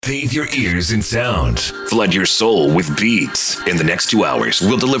bathe your ears in sound. Flood your soul with beats. In the next 2 hours,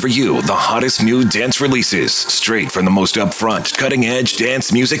 we'll deliver you the hottest new dance releases straight from the most upfront, cutting-edge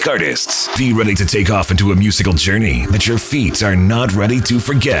dance music artists. Be ready to take off into a musical journey that your feet are not ready to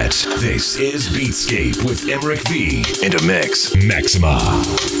forget. This is Beatscape with Emmerich V. In a mix, Maxxima.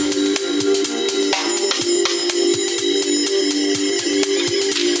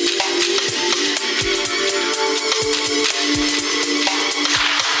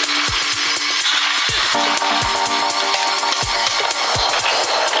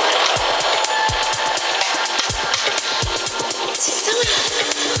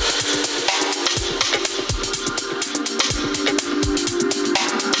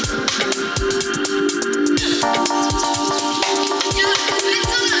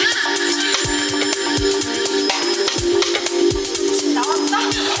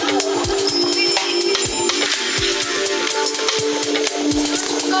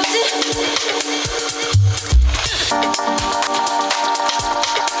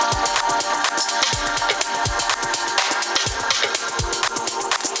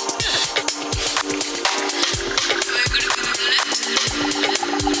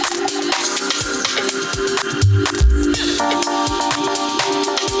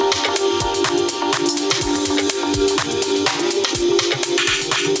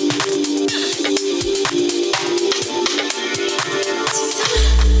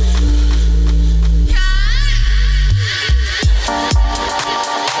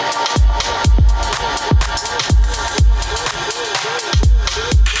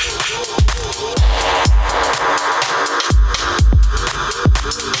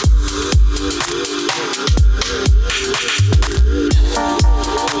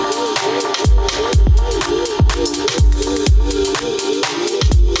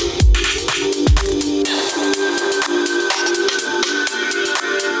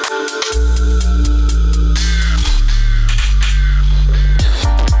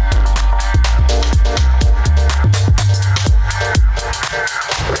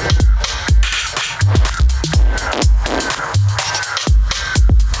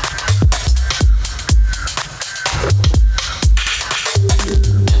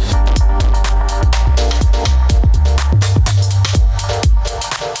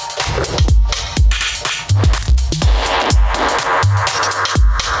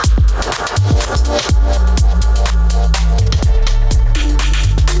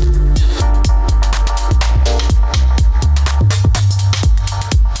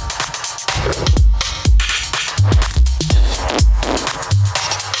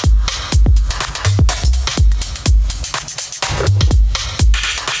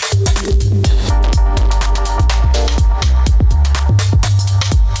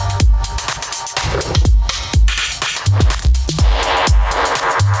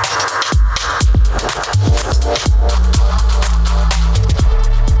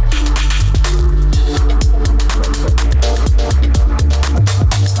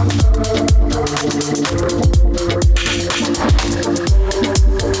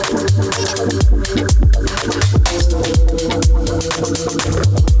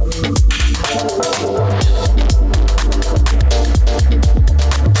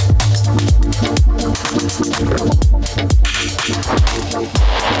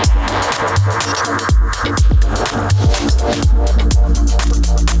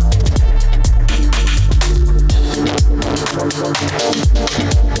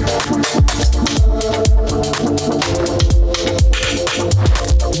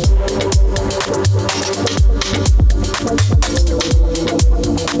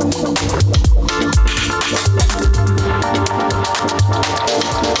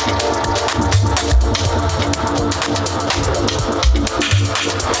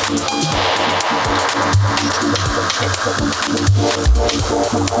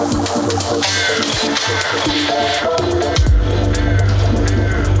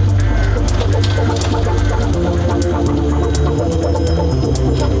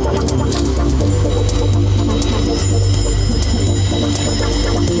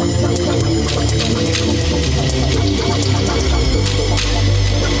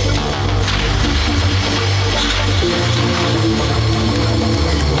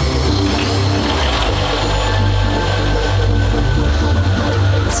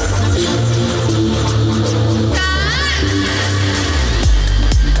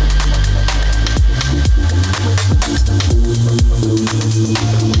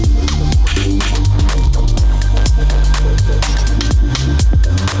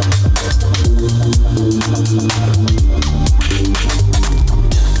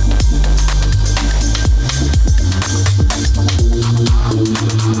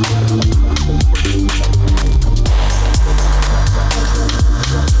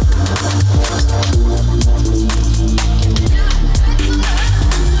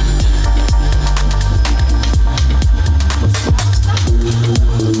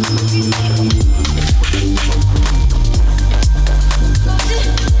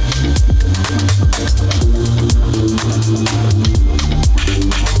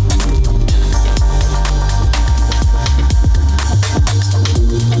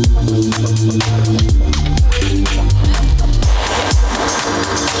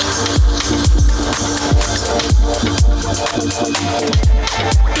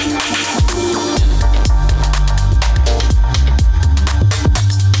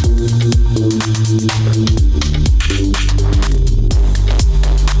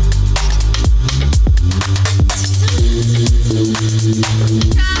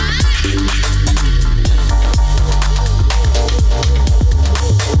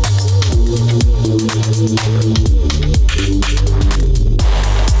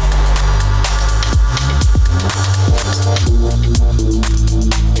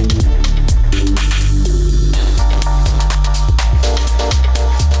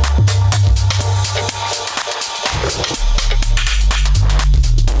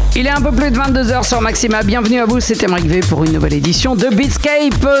 Il est un peu plus de 22h sur Maxxima. Bienvenue à vous, c'est arrivé pour une nouvelle édition de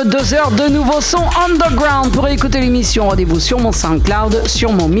Beatscape. 2 heures de nouveaux sons underground. Pour écouter l'émission, rendez-vous sur mon SoundCloud,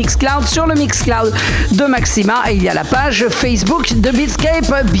 sur mon Mixcloud, sur le Mixcloud de Maxxima. Et il y a la page Facebook de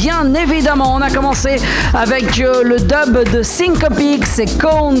Beatscape, bien évidemment. On a commencé avec le dub de Syncopic, c'est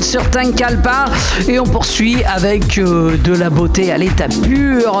Cone sur Tenkalpa. Et on poursuit avec de la beauté à l'état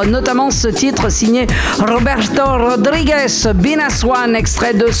pur, notamment ce titre signé Roberto Rodriguez, Binaswan,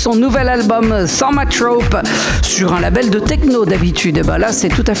 extrait de son nouvel album Thaumatrope sur un label de techno d'habitude. Bah là c'est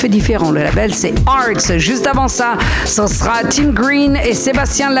tout à fait différent, le label c'est Arts. Juste avant ça, ce sera Tim Green et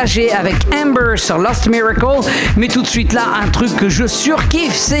Sébastien Lager avec Amber sur Lost Miracle. Mais tout de suite là, un truc que je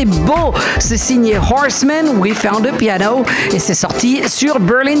surkiffe, c'est beau, c'est signé Horseman, We Found a Piano, et c'est sorti sur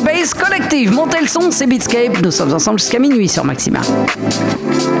Berlin Bass Collective. Montez le son, c'est Beatscape, nous sommes ensemble jusqu'à minuit sur Maxxima.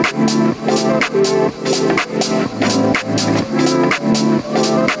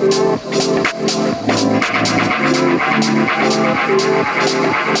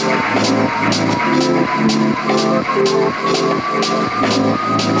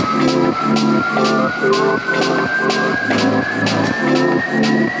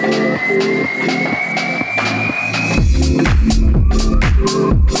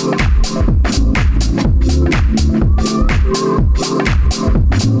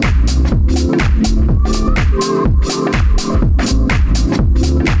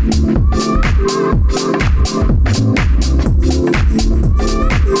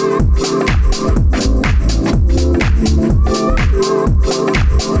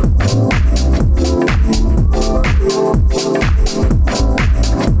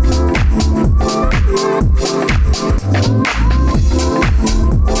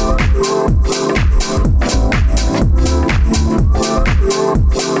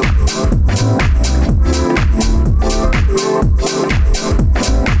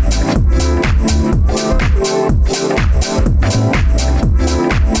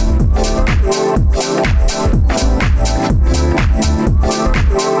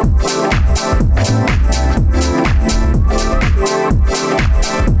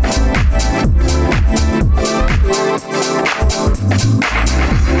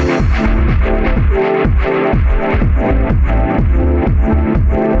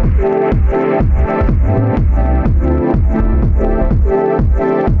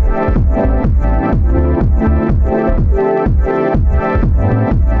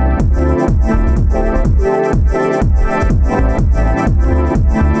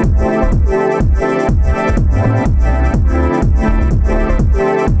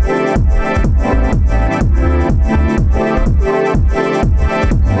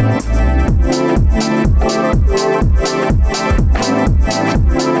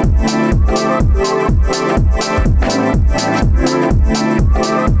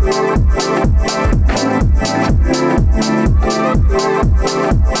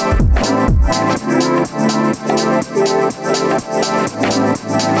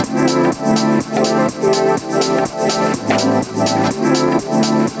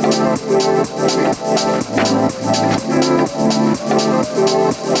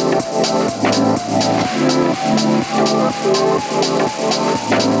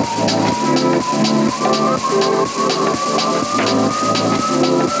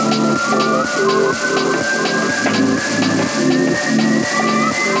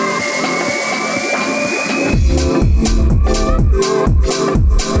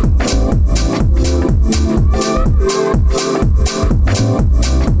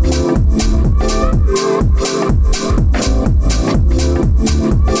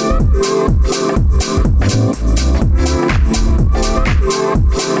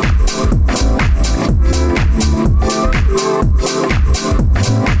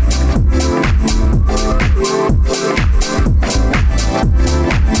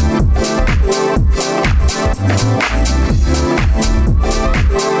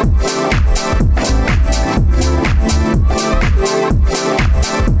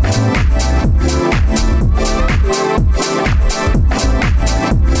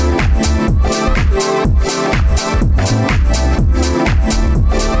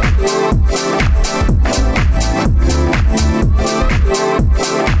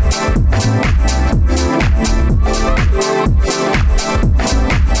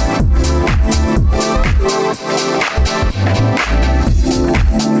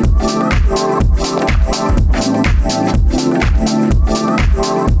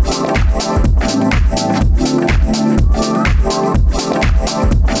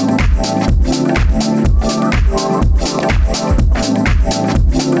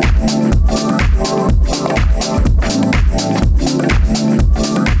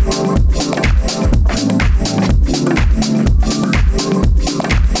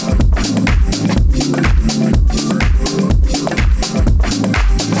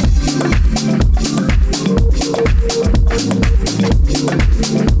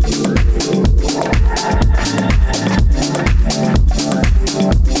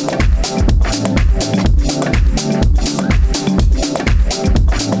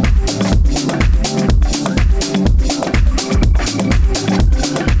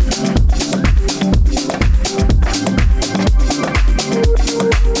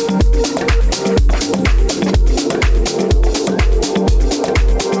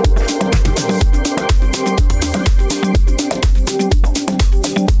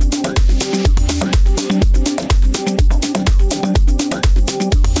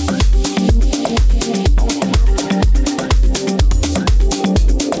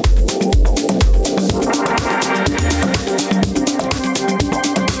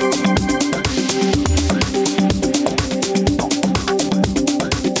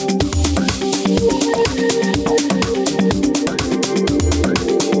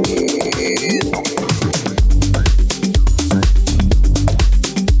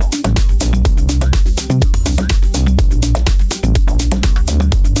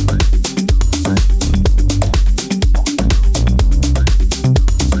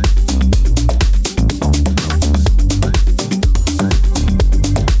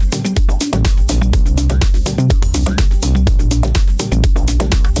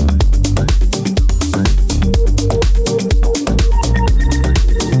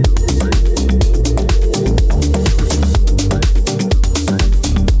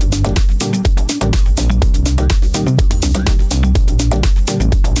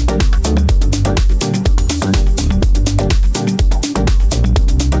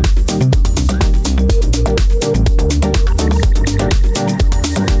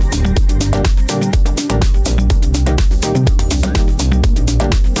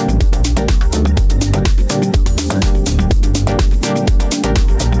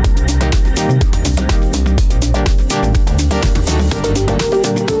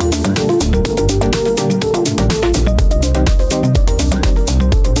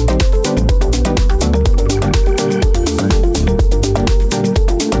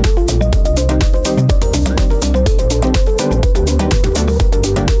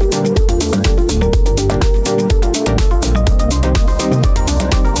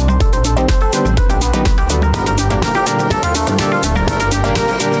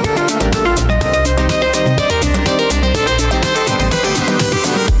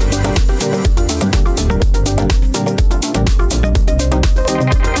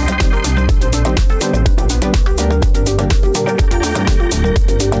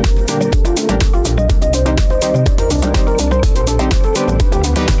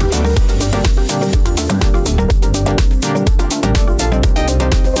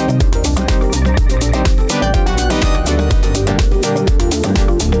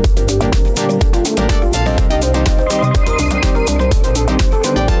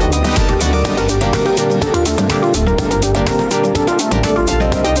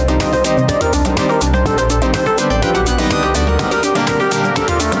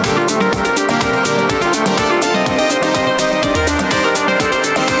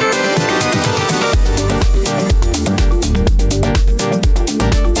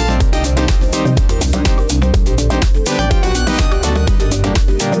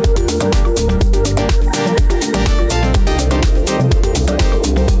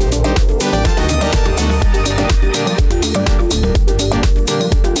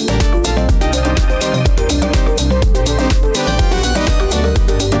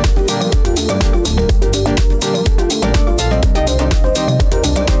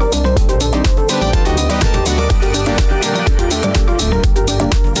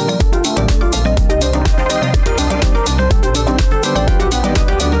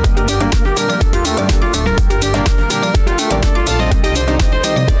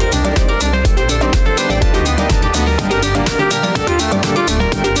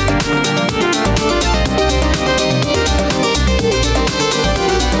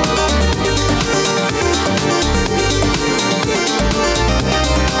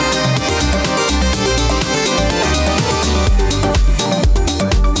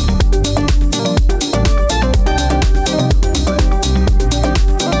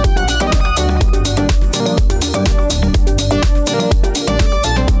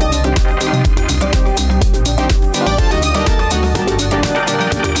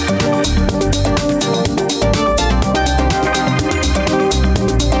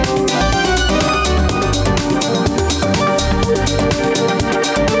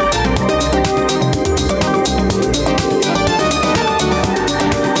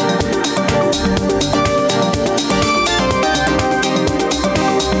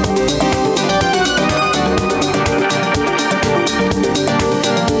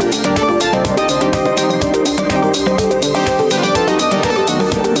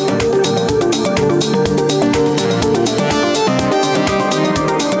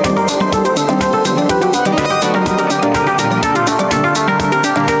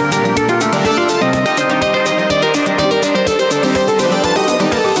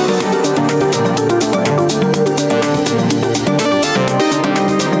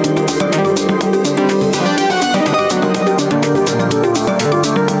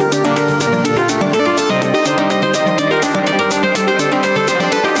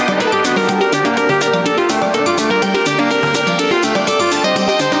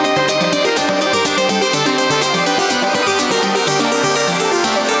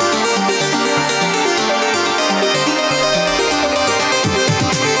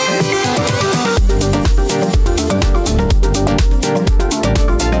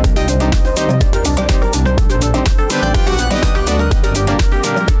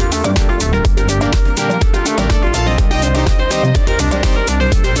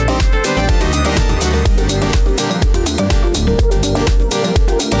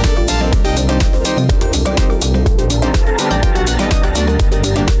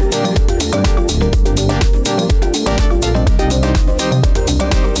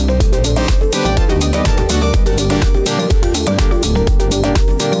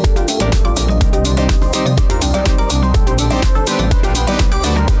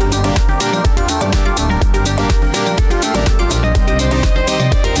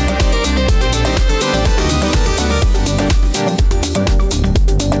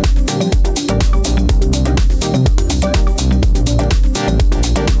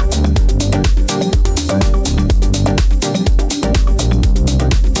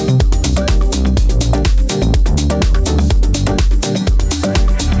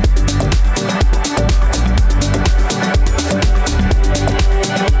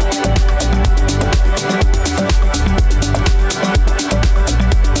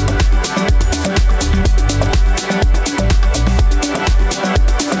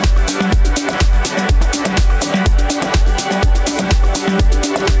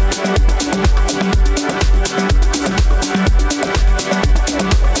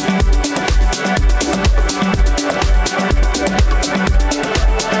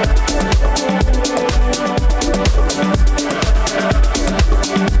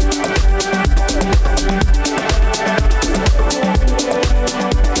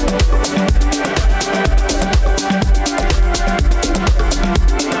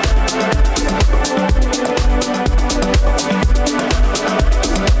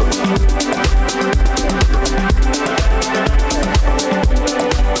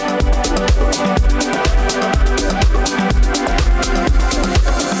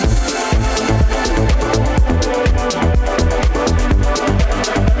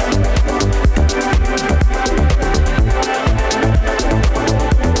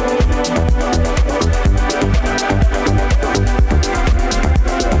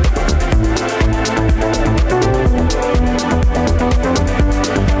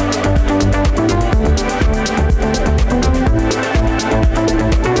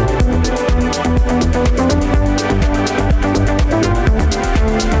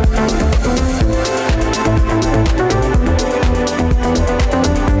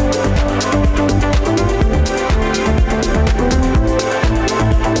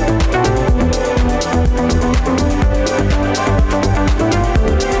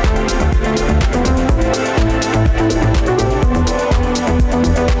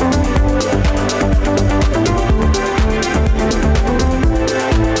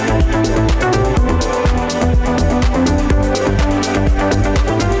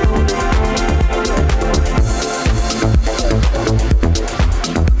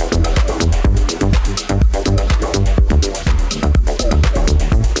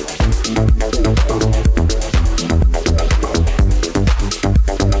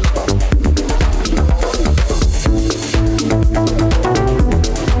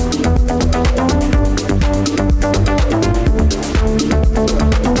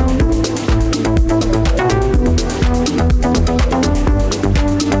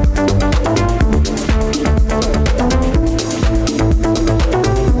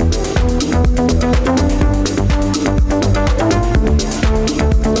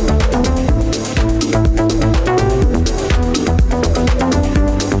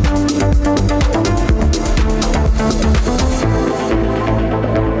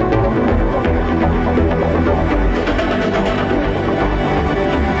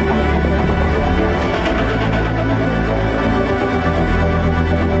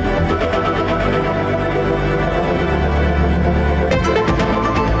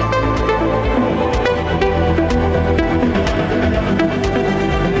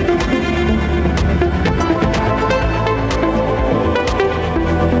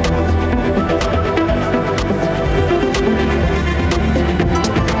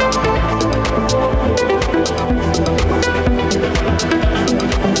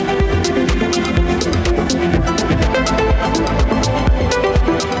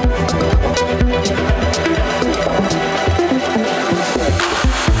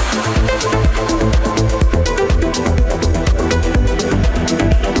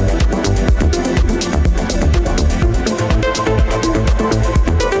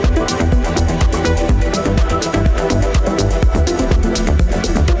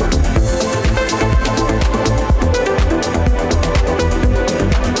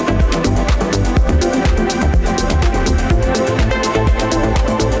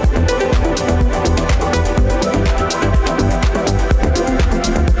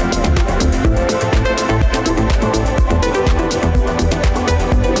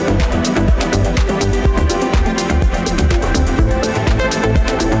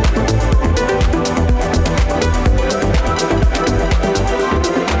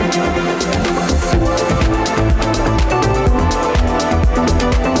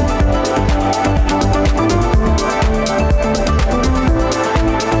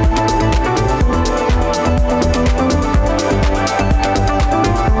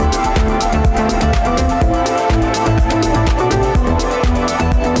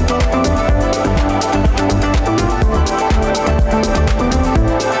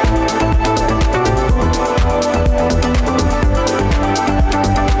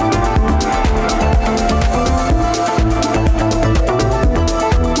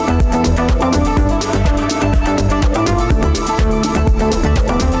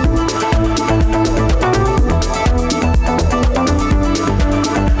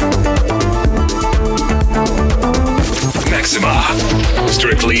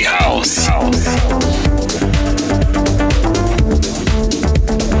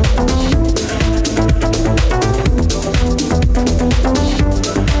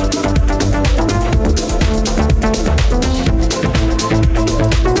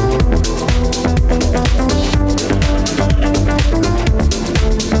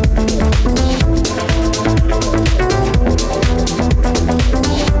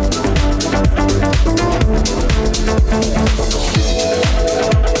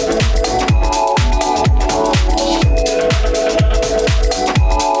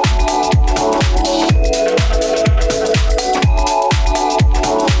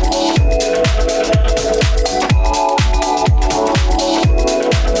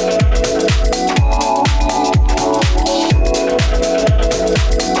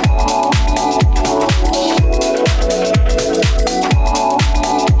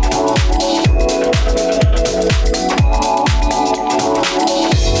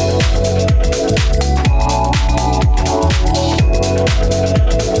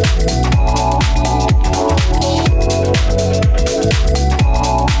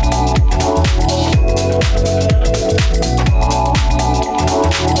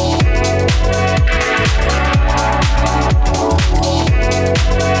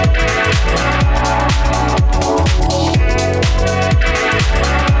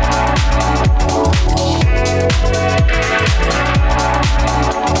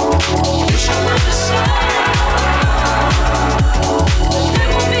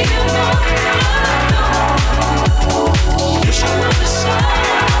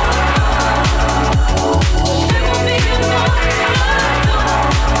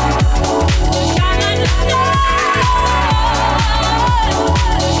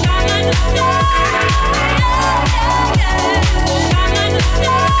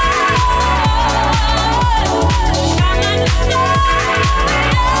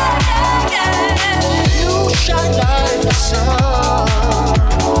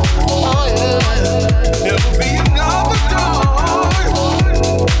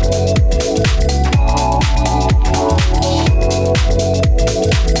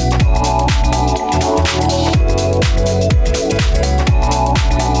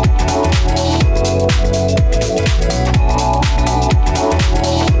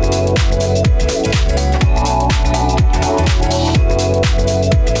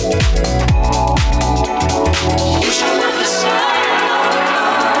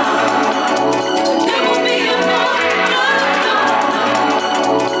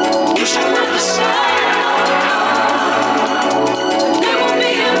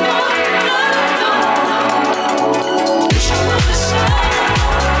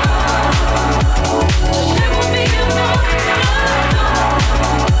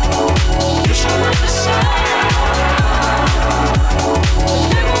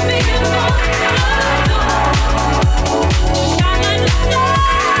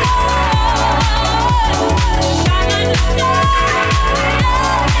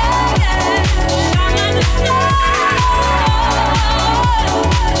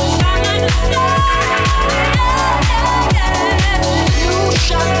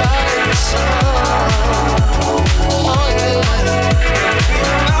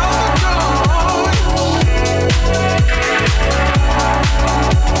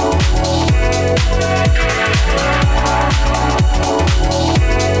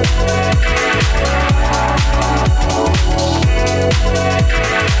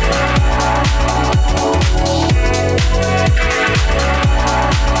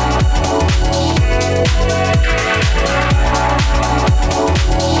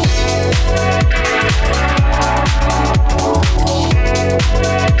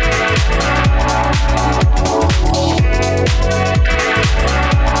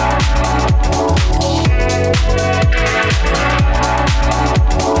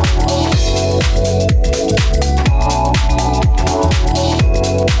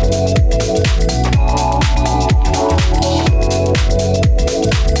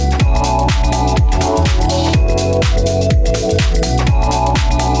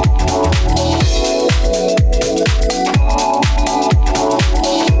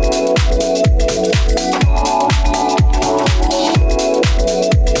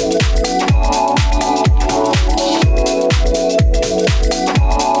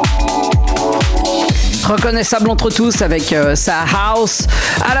 reconnaissable entre tous avec sa house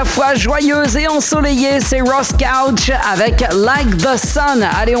à la fois joyeuse et ensoleillée. C'est Ross Couch avec Like the Sun.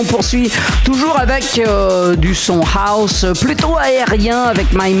 Allez, on poursuit toujours avec du son house plutôt aérien avec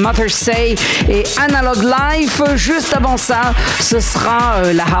My Mother Say et Analog Life. Juste avant ça, ce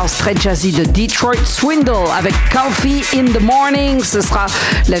sera la house très jazzy de Detroit Swindle avec Coffee in the Morning. Ce sera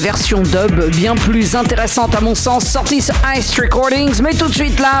la version dub bien plus intéressante à mon sens, sortie sur Ice Recordings. Mais tout de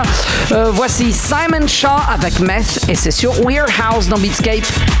suite là, voici Simon Shaw avec Meth et c'est sur Weird House dans Beatscape.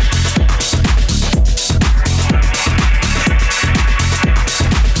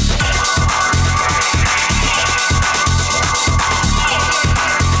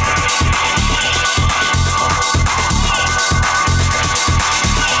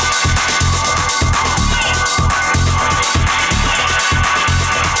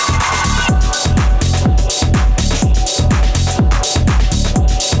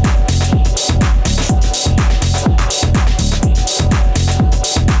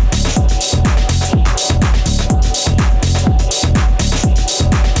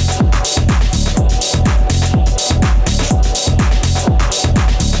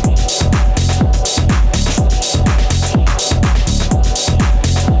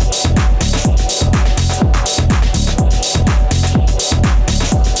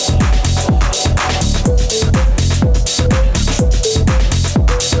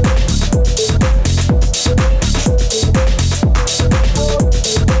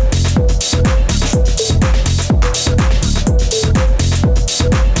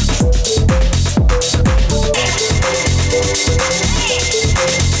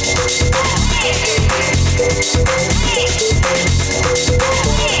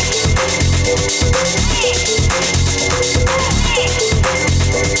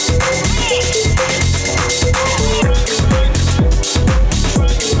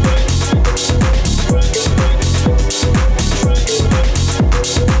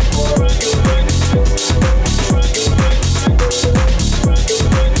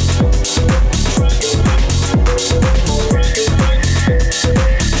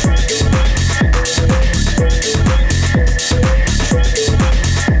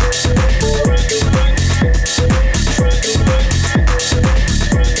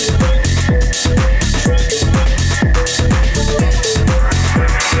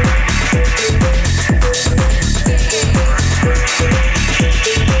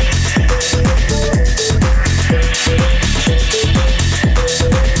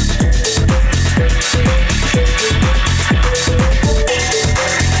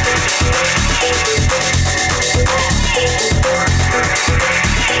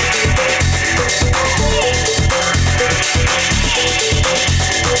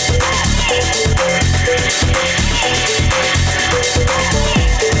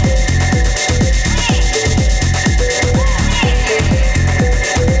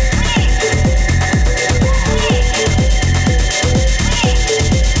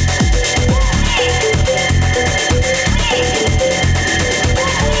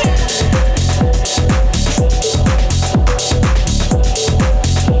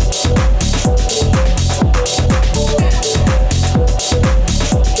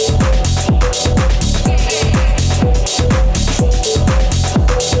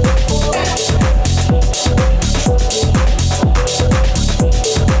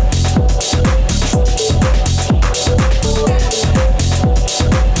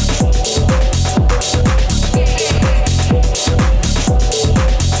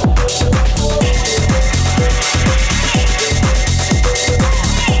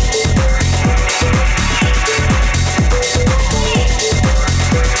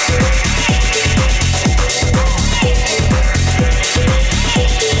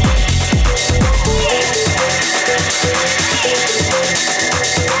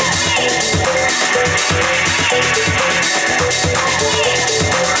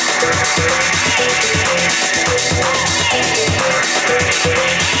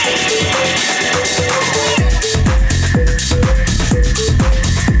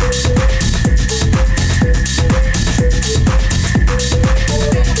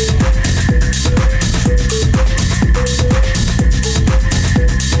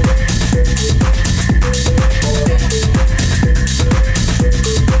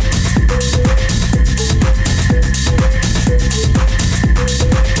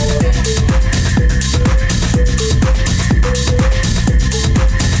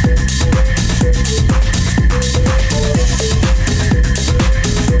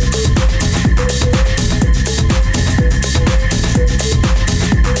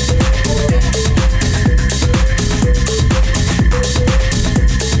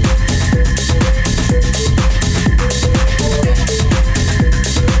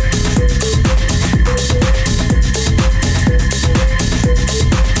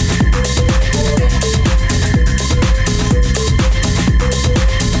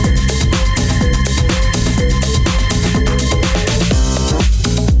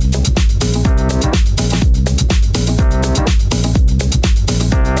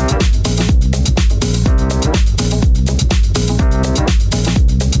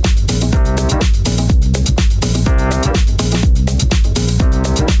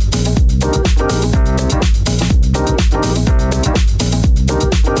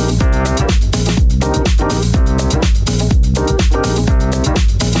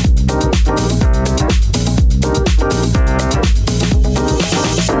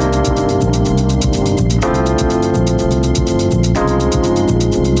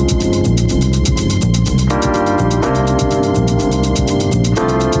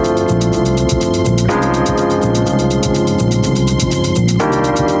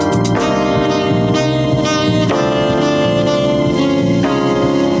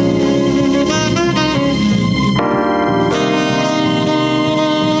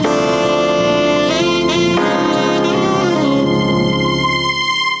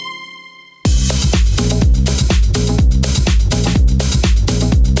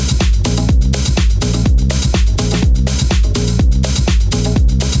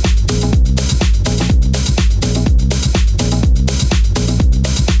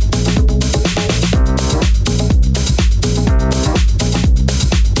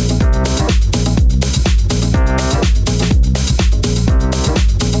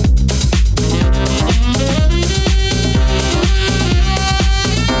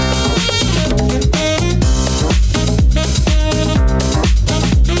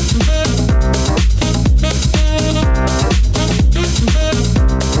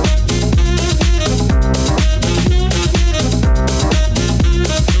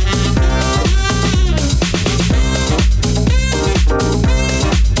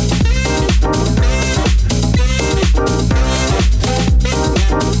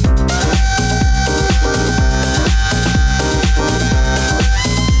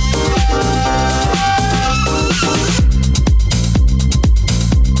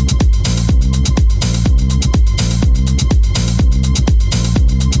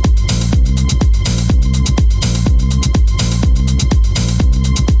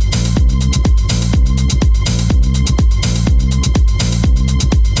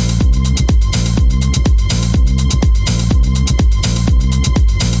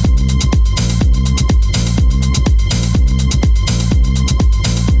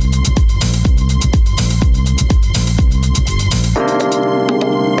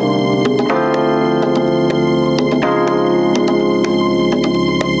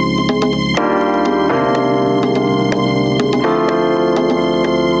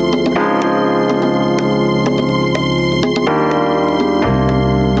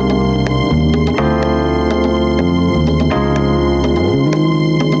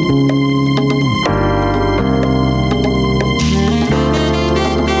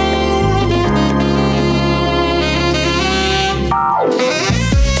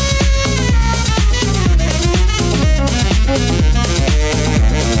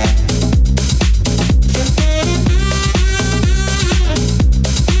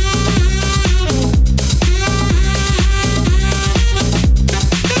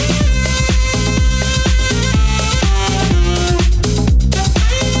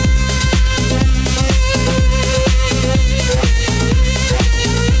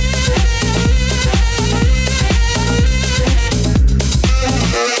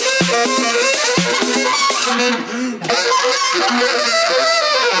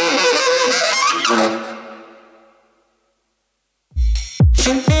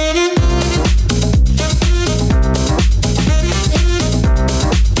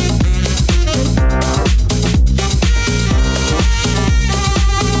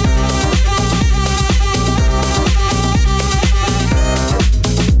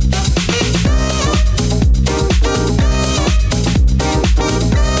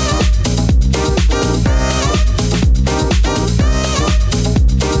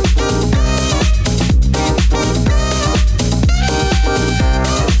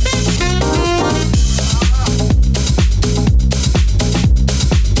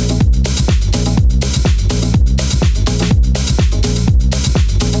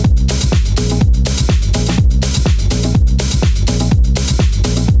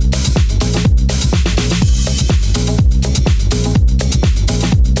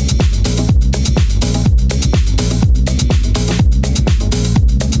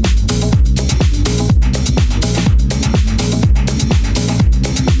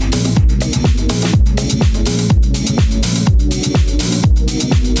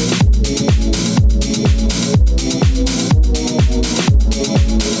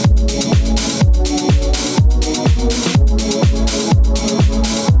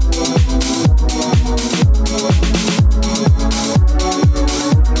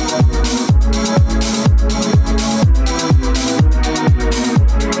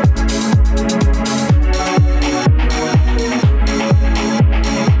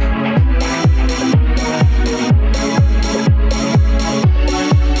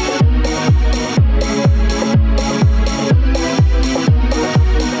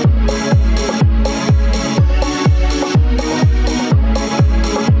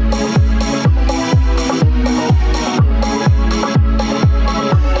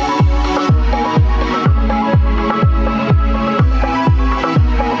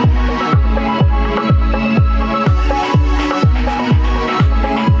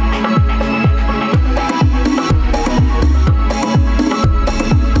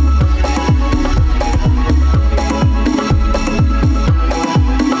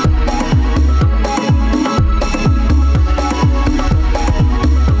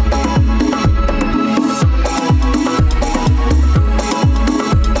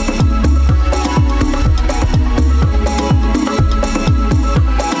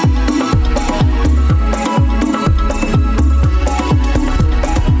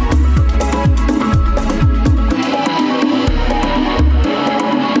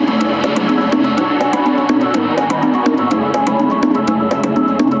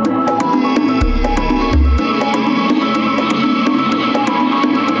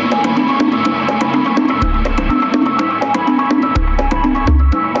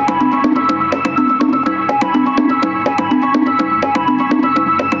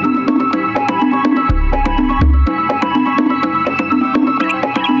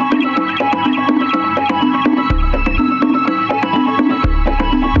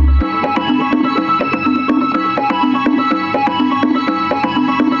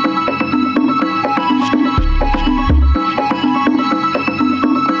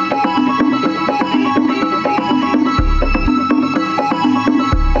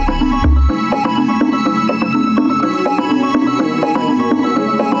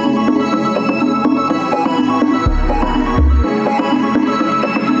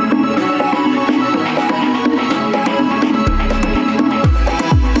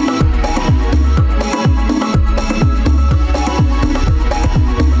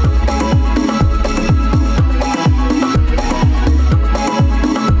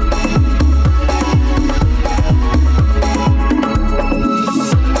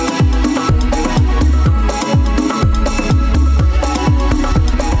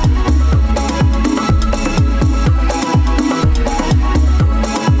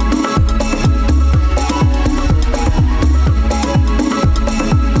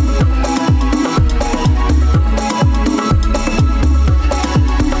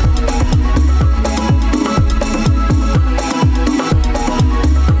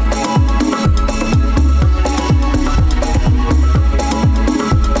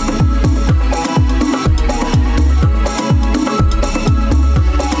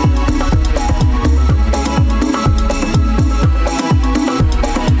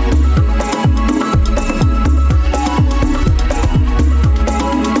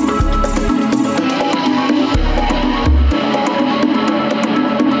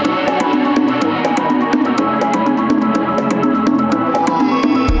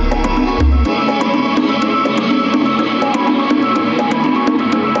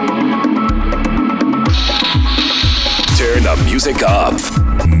 Wake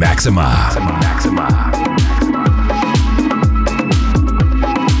up. Maxxima.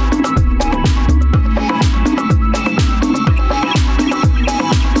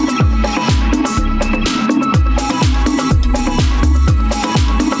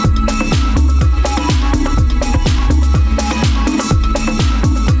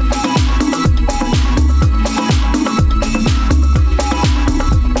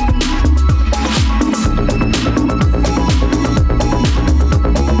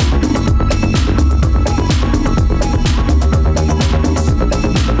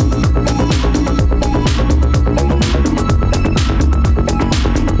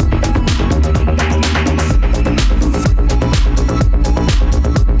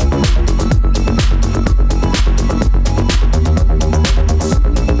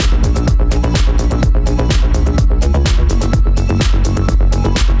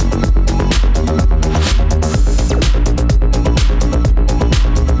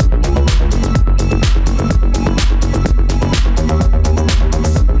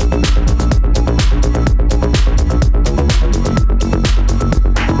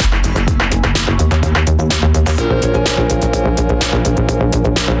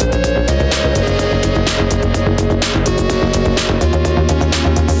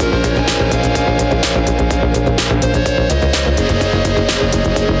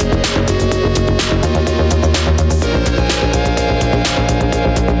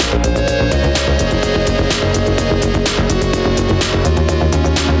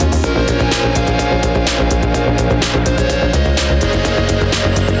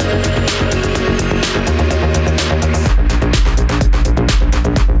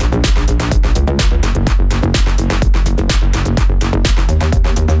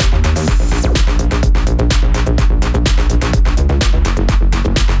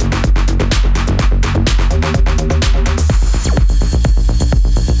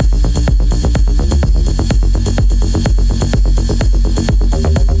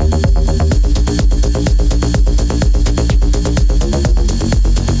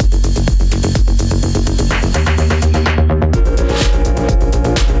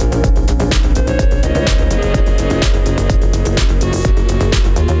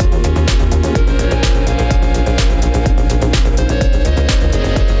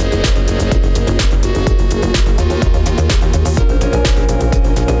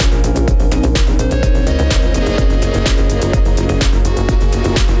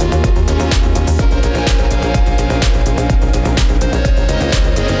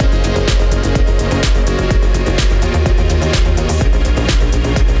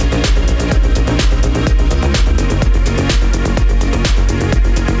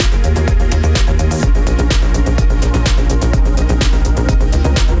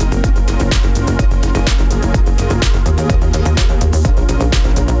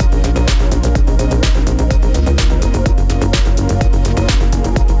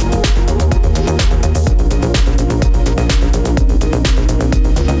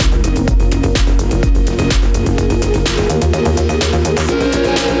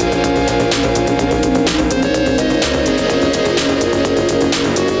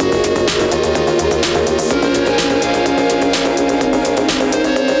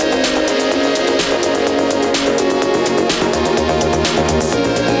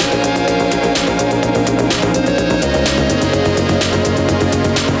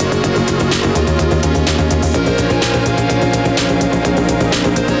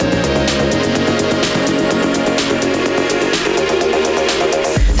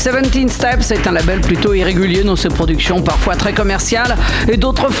 Steps est un label plutôt irrégulier dans ses productions, parfois très commerciales et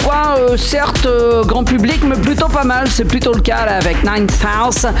d'autres fois, certes, grand public, mais plutôt pas mal. C'est plutôt le cas là, avec Ninth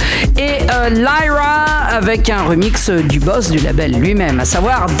House et Lyra avec un remix du boss du label lui-même, à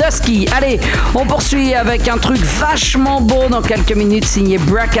savoir Dusky. Allez, on poursuit avec un truc vachement beau dans quelques minutes signé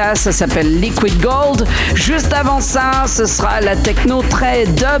Bracas, ça s'appelle Liquid Gold. Juste avant ça, ce sera la techno très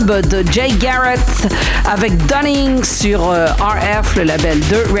dub de Jay Garrett avec Dunning sur RF, le label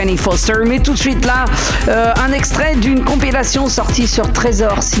de Rennie Foster. Mais tout de suite là, un extrait d'une compilation sortie sur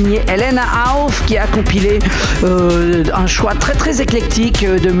Trésor signée Elena Auf, qui a compilé un choix très très éclectique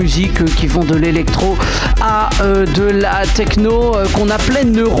de musique qui vont de l'électro à de la techno qu'on appelait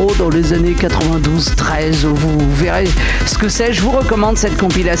neuro dans les années 92-13. Vous verrez ce que c'est. Je vous recommande cette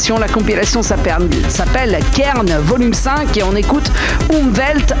compilation. La compilation s'appelle Kern Volume 5 et on écoute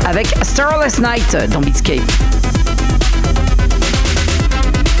Umwelt avec Starless Night dans Beatscape.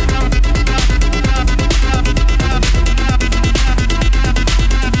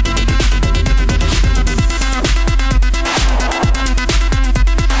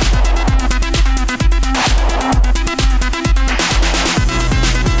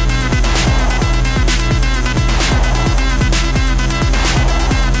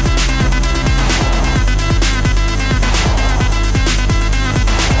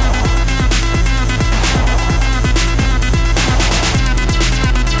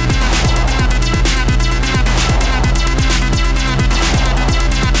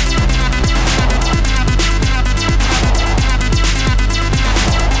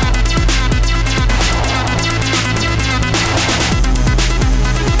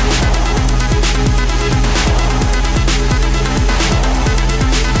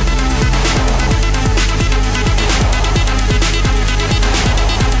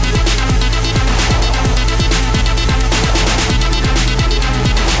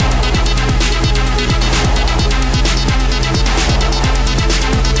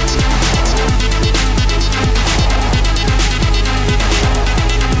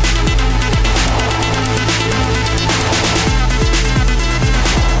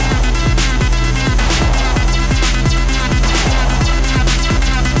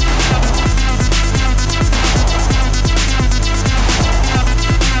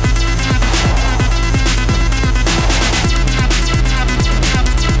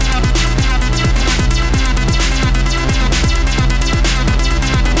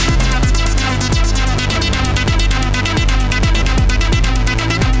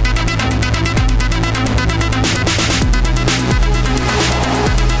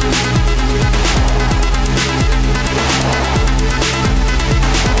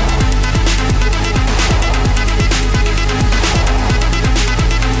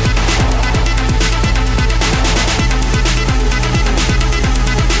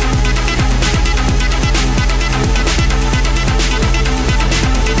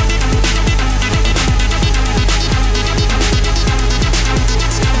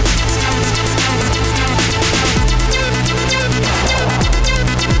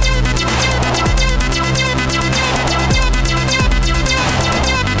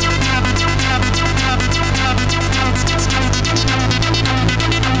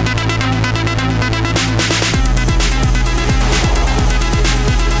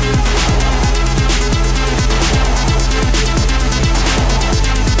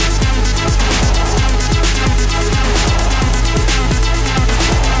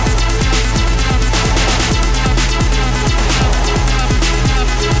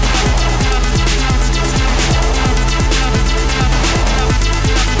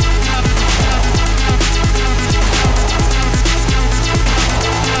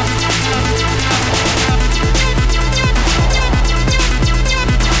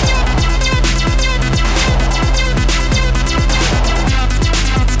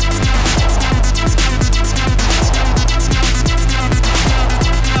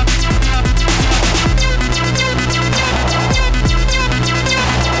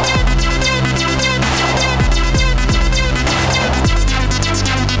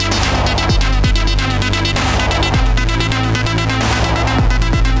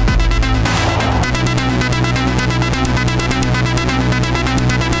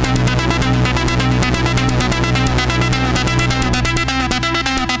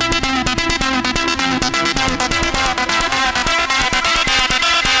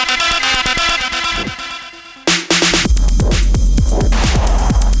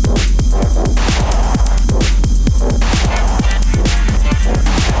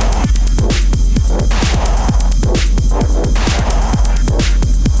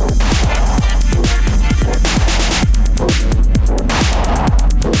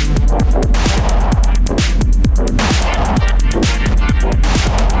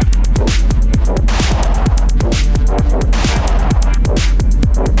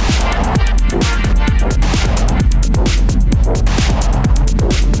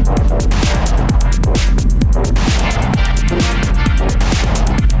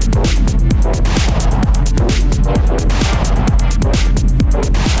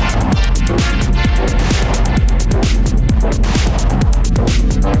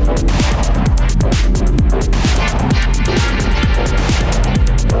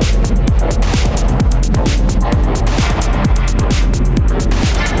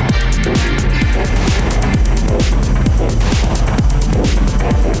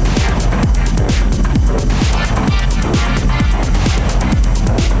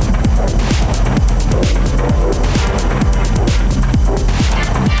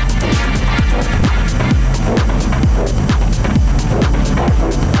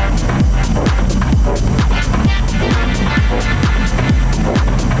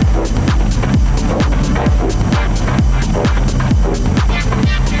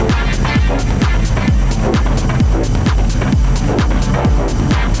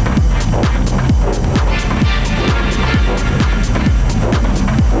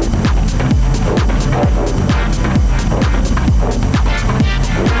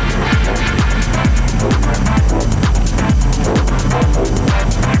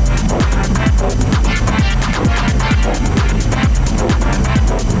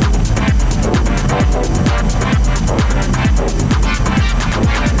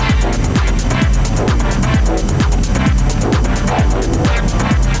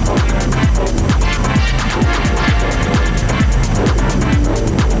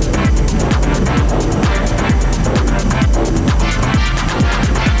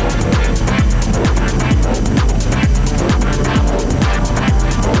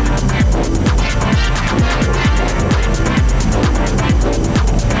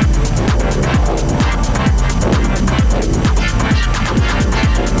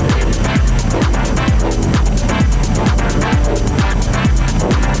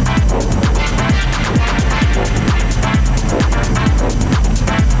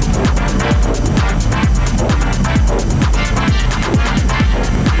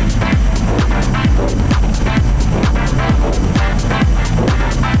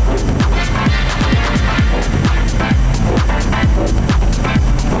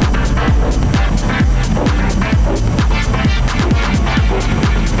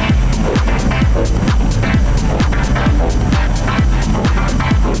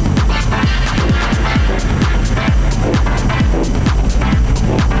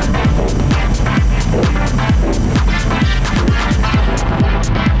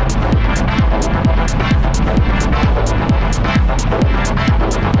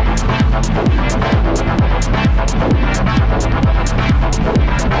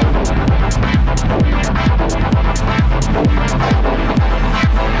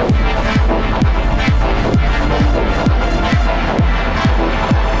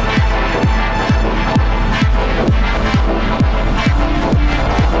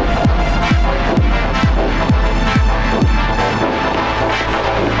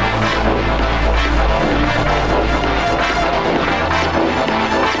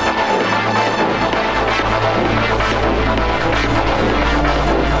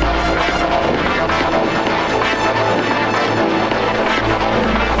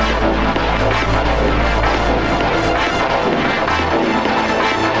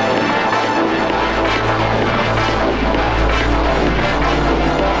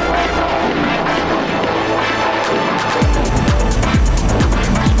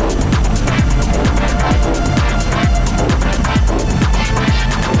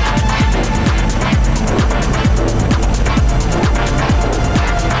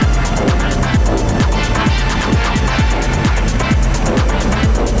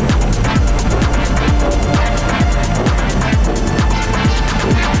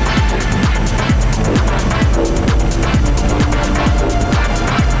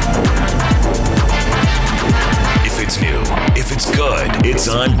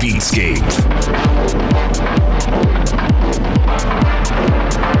 on Beatscape.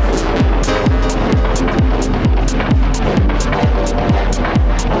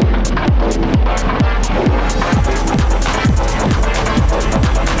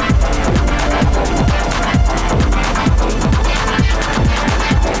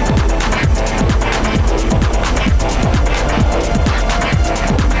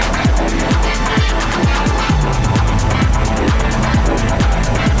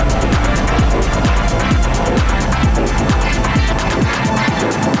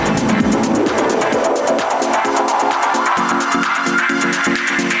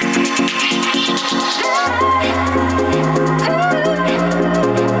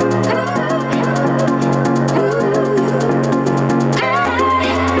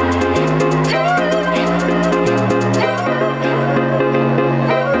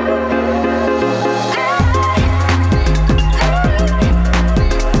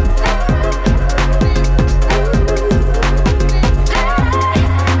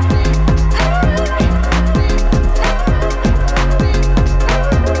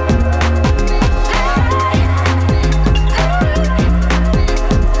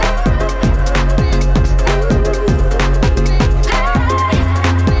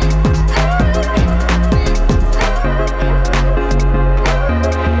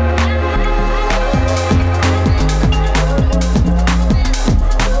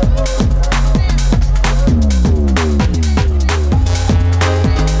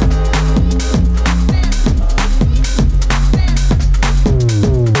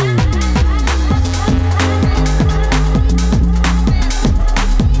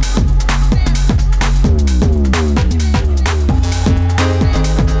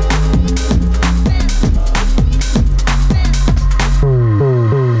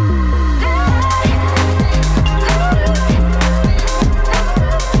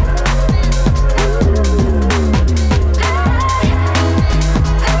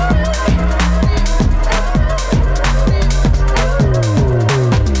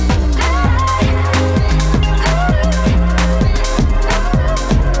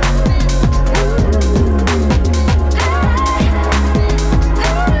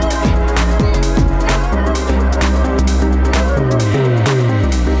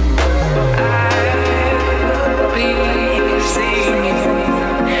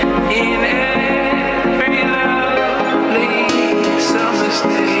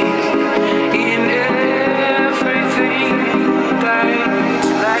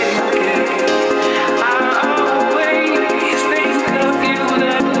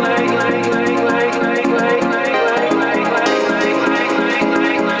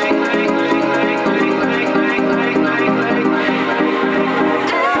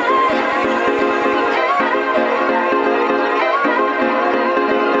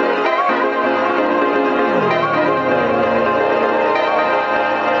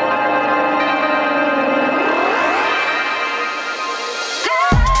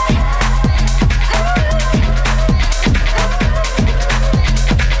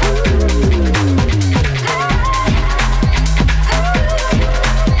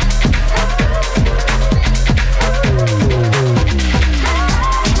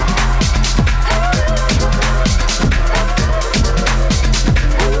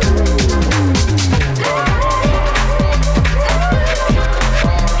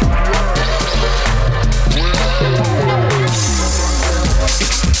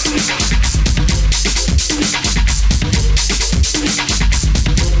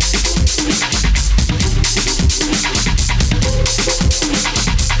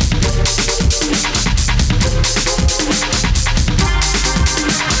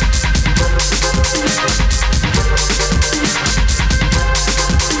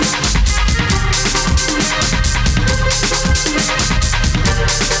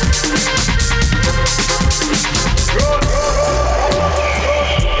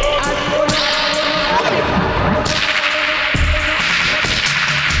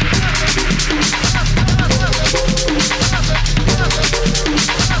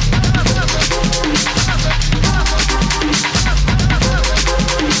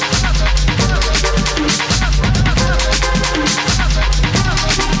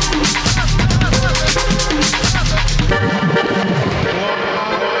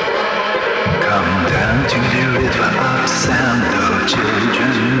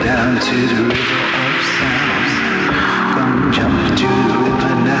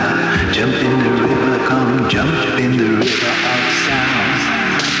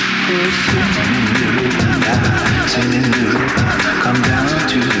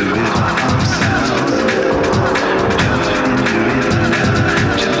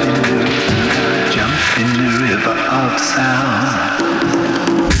 of sound.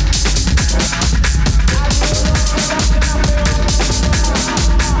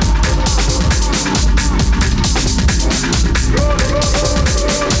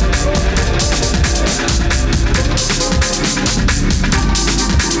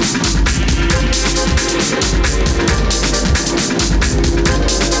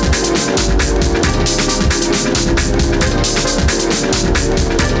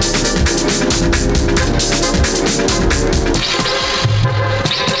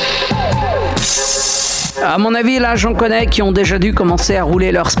 À mon avis, là, j'en connais qui ont déjà dû commencer à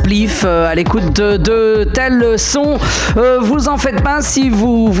rouler leur spliff à l'écoute de tels sons. Vous en faites pas, si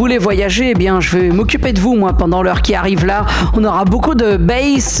vous voulez voyager, eh bien, je vais m'occuper de vous, moi, pendant l'heure qui arrive là. On aura beaucoup de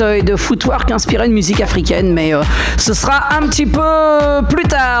bass et de footwork inspiré de musique africaine, mais ce sera un petit peu plus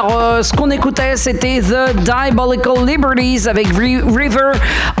tard. Ce qu'on écoutait, c'était The Diabolical Liberties avec River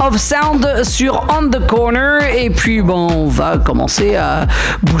of Sound sur On The Corner. Et puis, bon, on va commencer à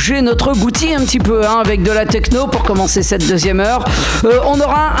bouger notre boutique un petit peu, hein, avec de la techno pour commencer cette deuxième heure. On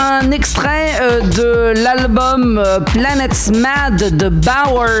aura un extrait de l'album Planets Mad de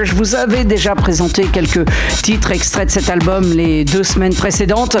Bauer. Je vous avais déjà présenté quelques titres extraits de cet album les 2 semaines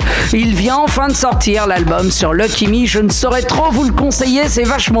précédentes. Il vient enfin de sortir, l'album sur Lucky Me. Je ne saurais trop vous le conseiller, c'est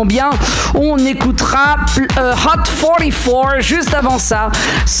vachement bien. On écoutera Hot 44. Juste avant ça,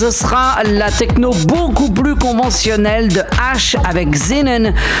 ce sera la techno beaucoup plus conventionnelle de Ash avec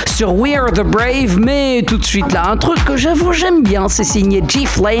Zinnen sur We Are The Brave, mais tout de suite là, un truc que j'avoue j'aime bien, c'est signé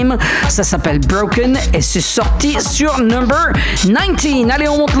G-Flame, ça s'appelle Broken et c'est sorti sur Number 19. Allez,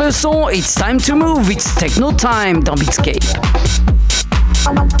 on monte le son, it's time to move, it's techno time dans Beatscape.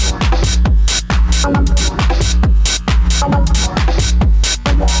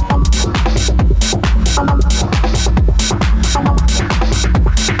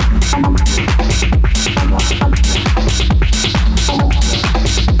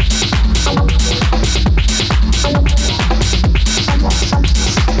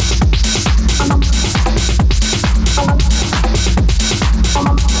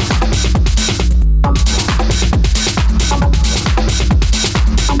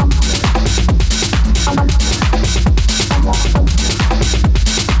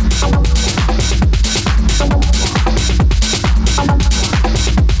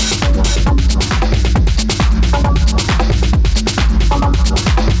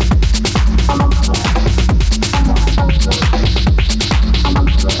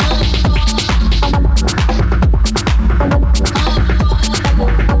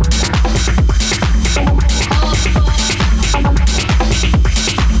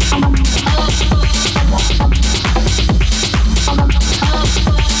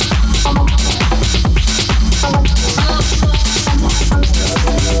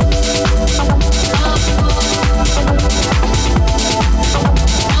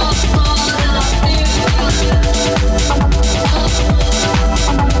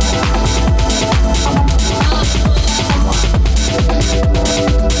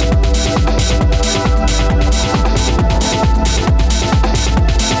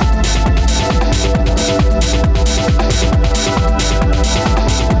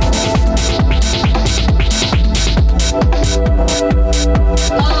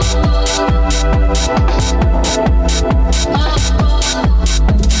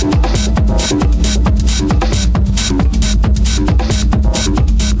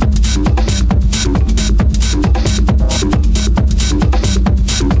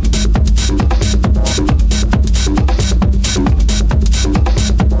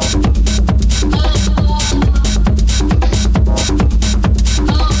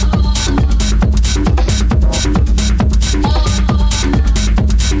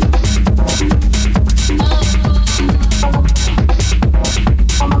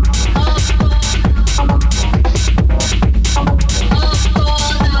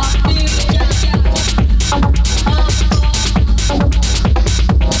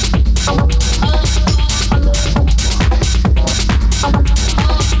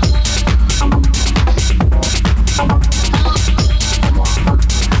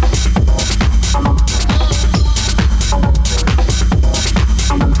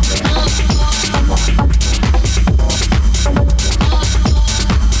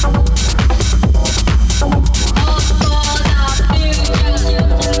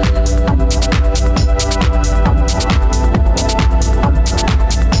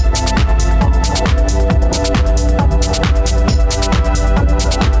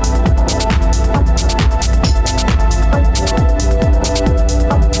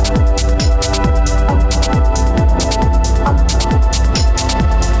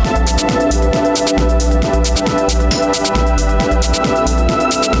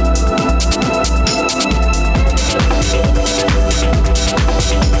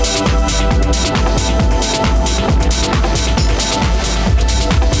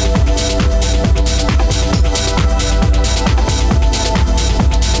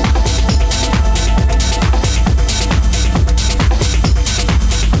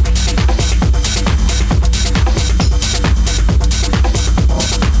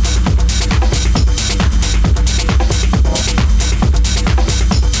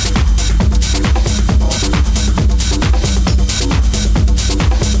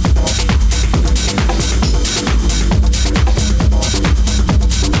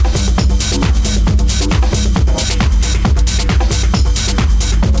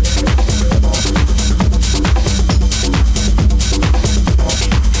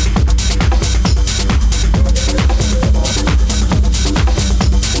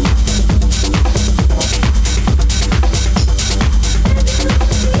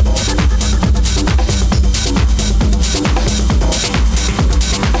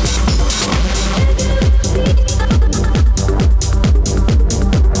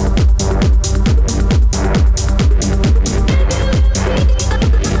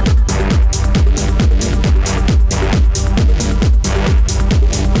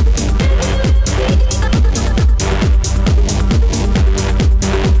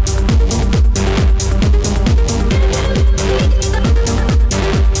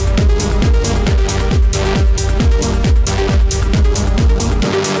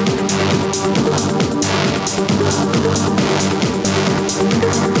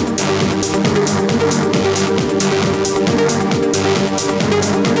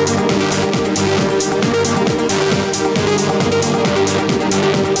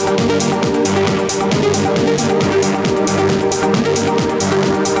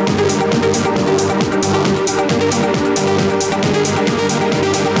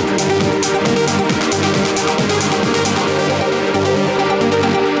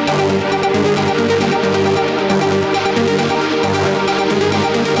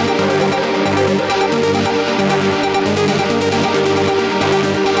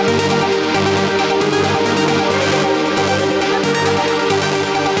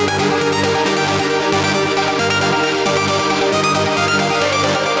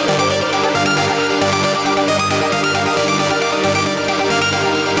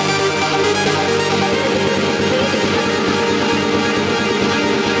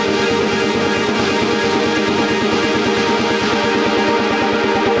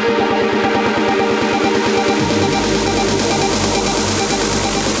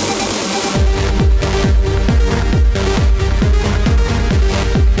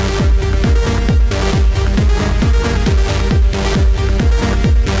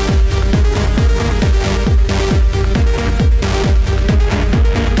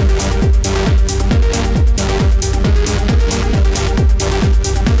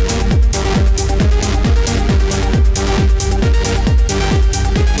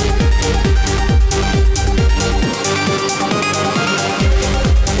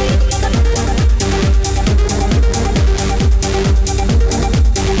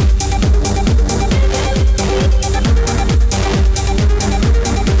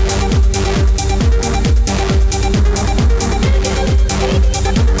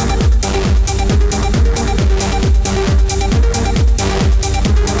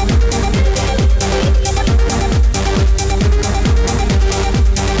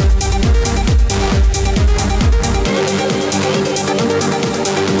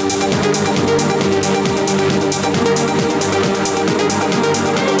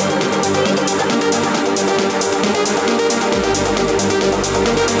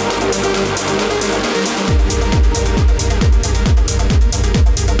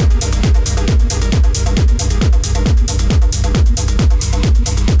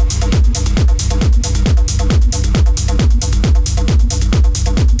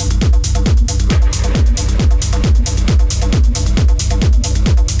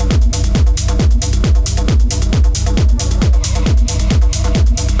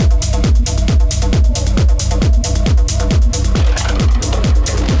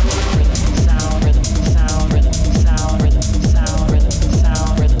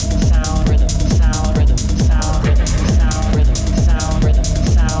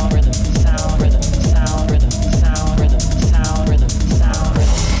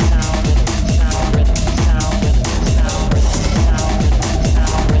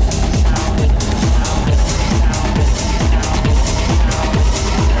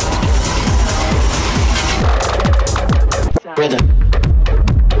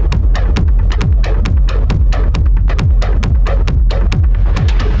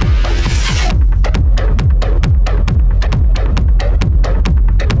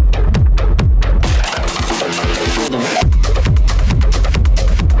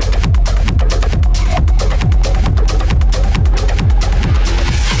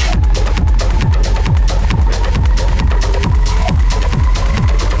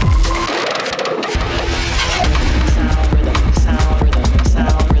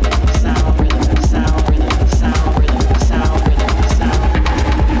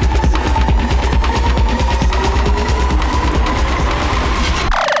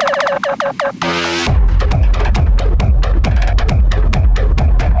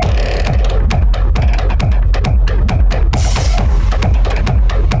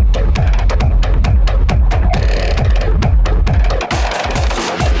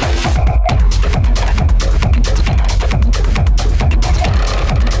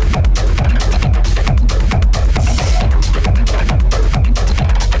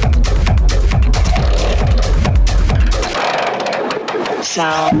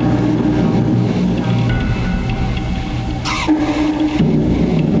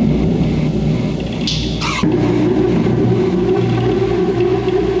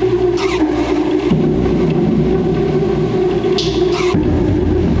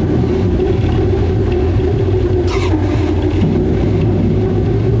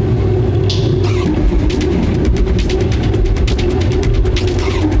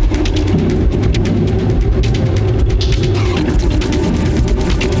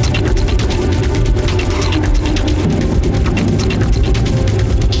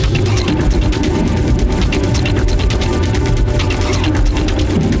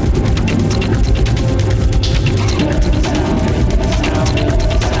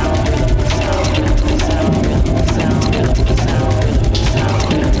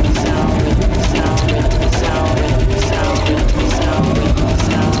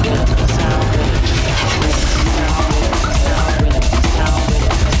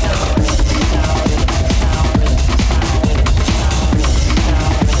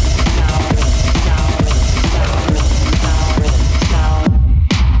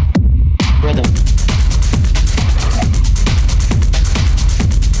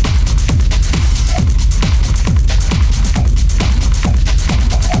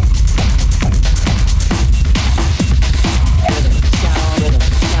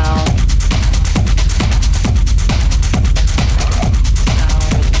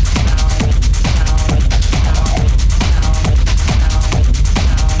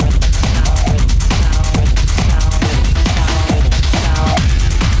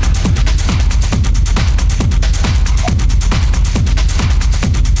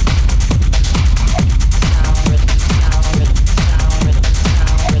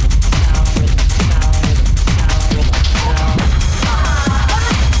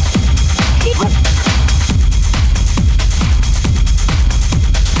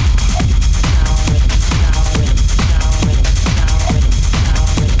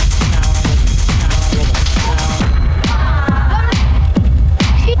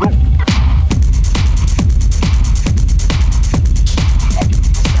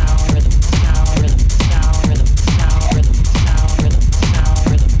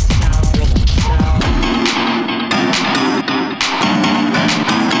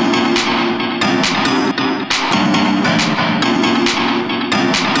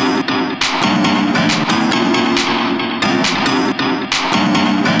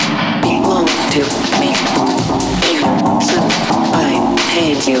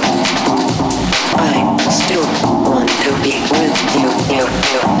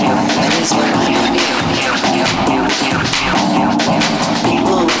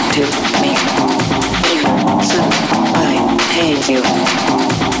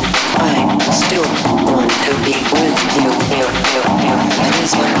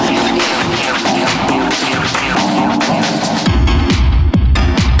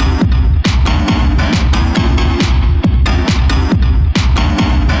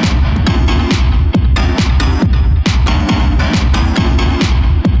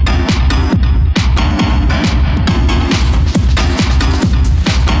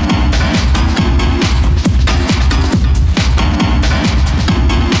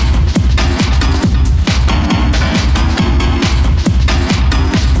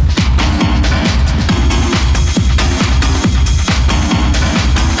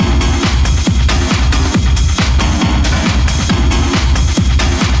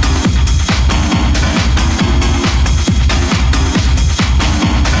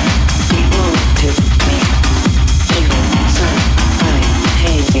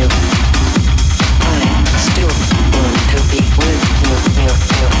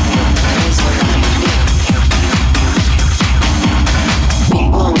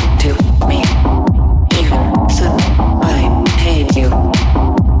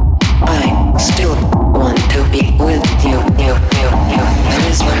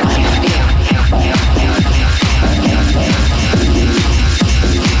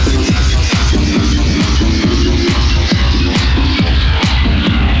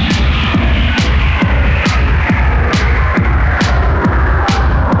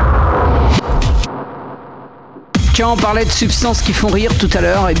 On parlait de substances qui font rire tout à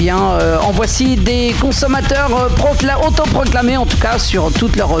l'heure. Eh bien, en voici des consommateurs autoproclamés, en tout cas sur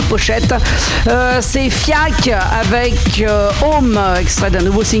toutes leurs pochettes. C'est Fiac avec Home, extrait d'un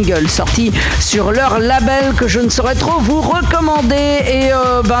nouveau single sorti sur leur label que je ne saurais trop vous recommander. Et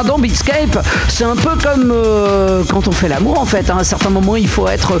dans Beatscape, c'est un peu comme quand on fait l'amour en fait. À un certain moment, il faut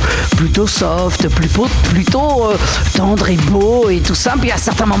être plutôt soft, plutôt tendre et beau et tout ça. Puis à un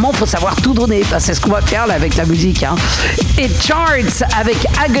certain moment, il faut savoir tout donner. C'est ce qu'on va faire là avec la musique. Hein. Et Charts avec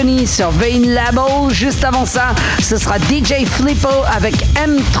Agony sur Vein Label. Juste avant ça, ce sera DJ Flippo avec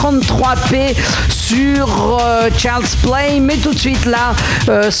M33P sur Child's Play. Mais tout de suite là,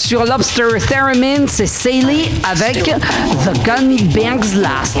 sur Lobster Theremin, c'est Saley avec The Gun Bangs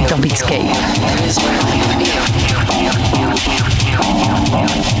Last dans Beatscape.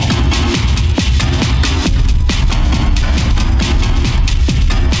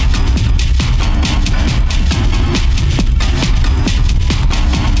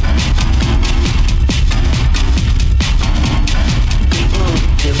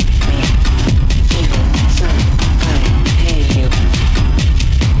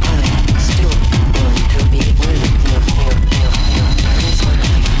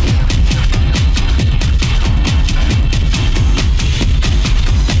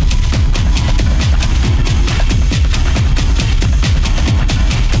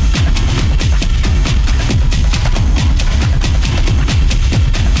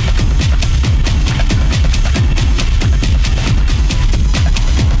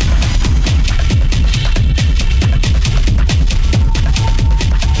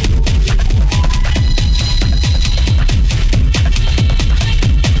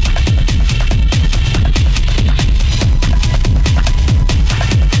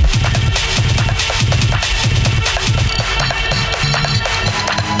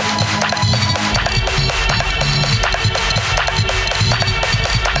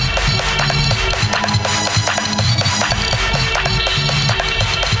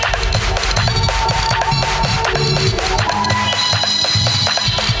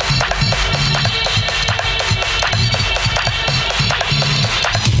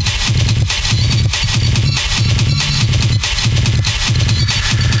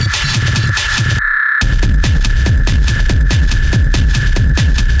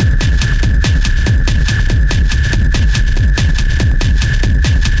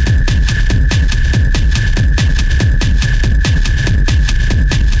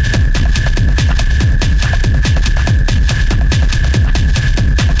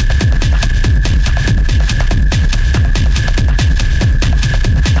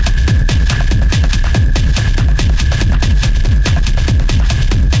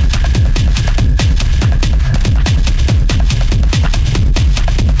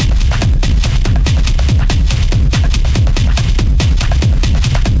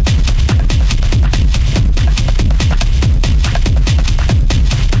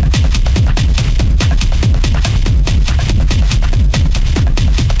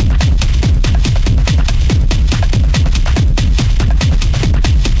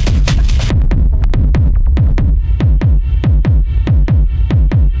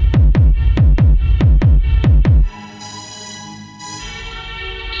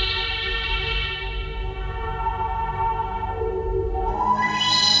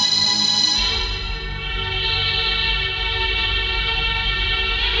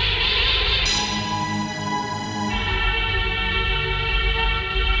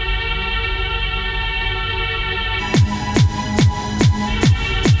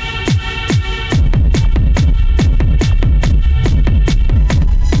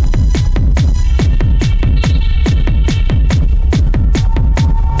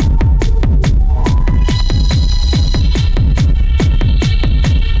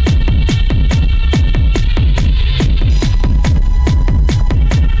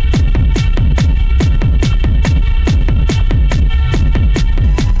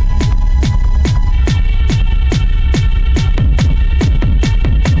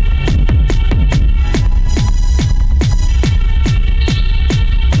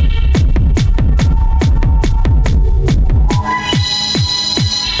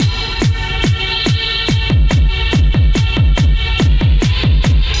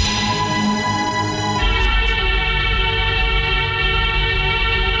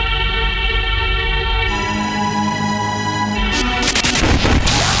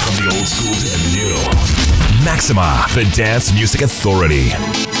 Maxxima, the dance music authority.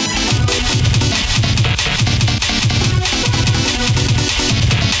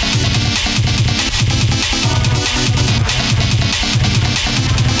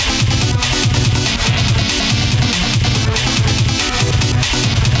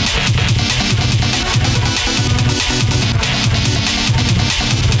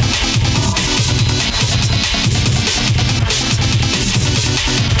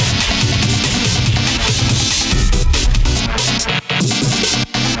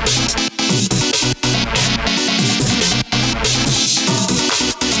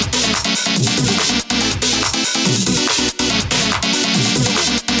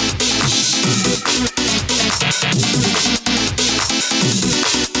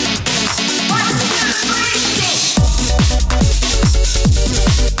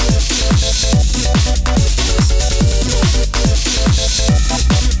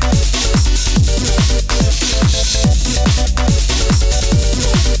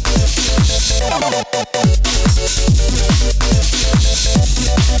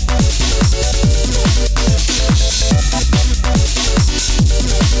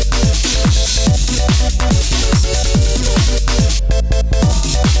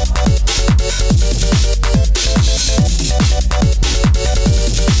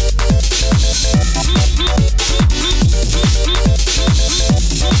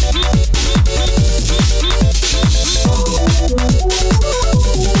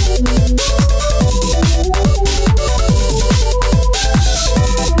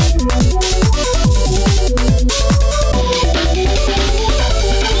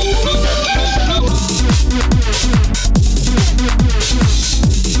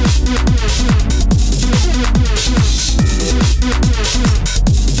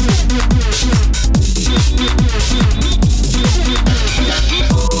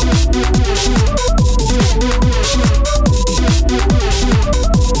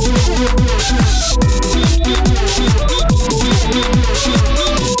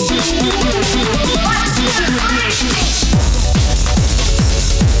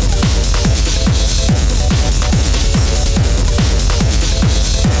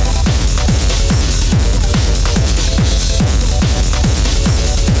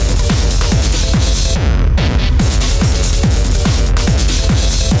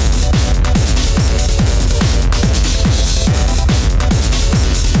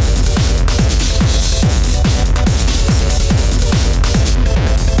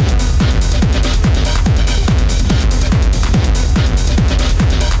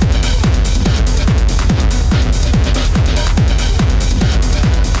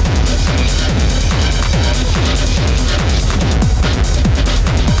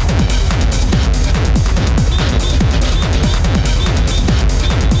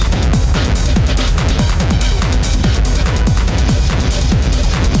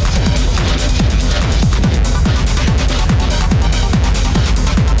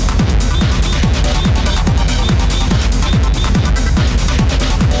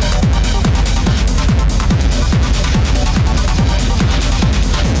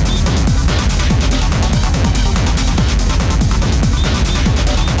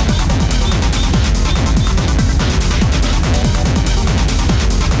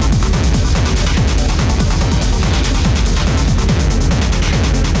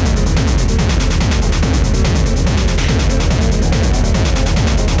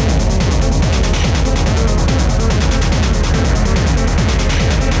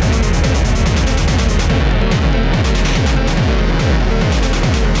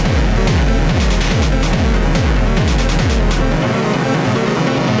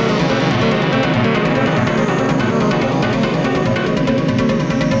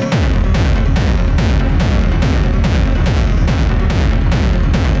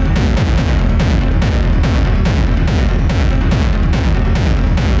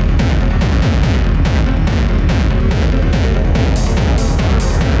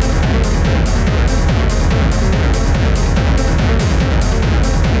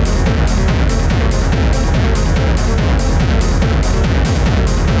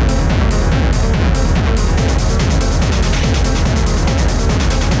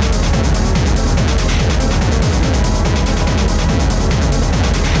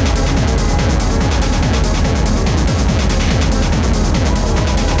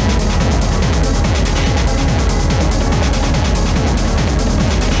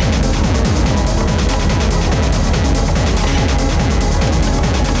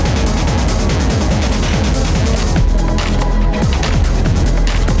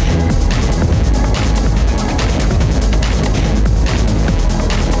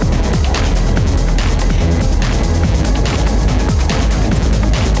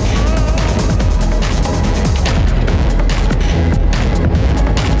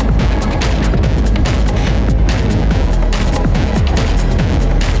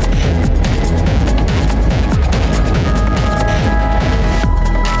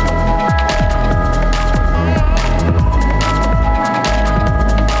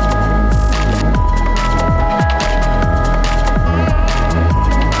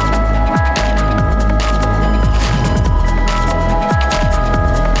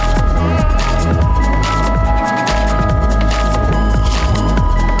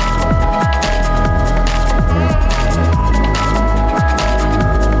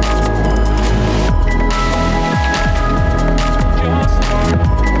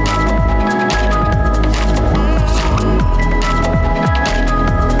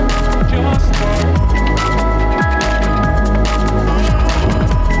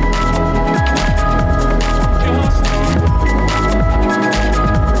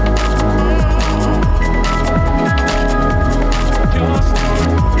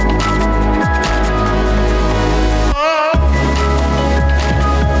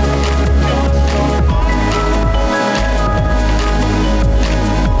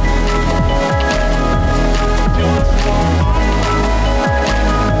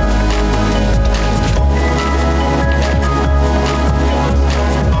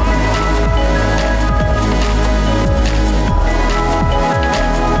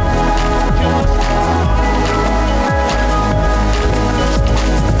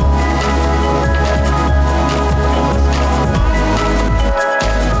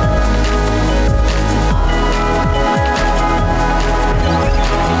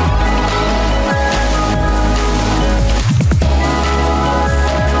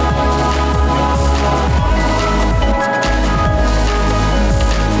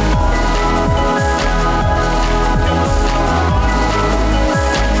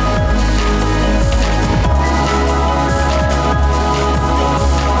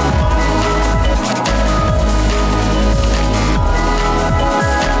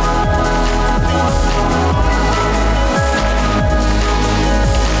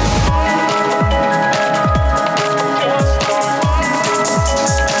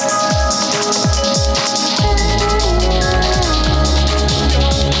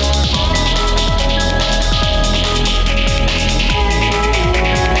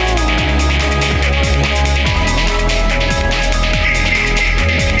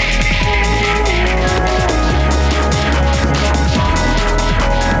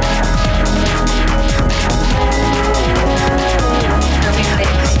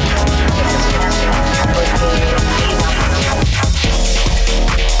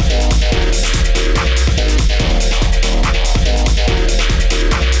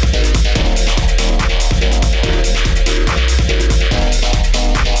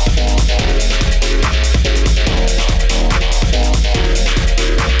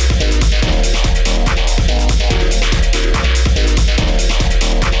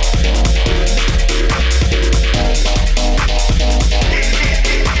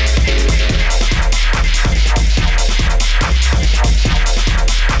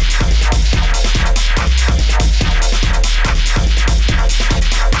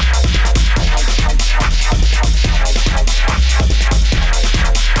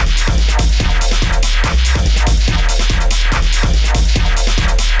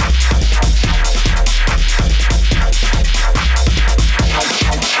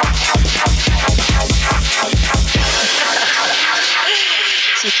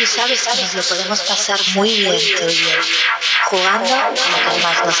 Y sabes que nos lo podemos pasar muy bien tú y yo, jugando a lo que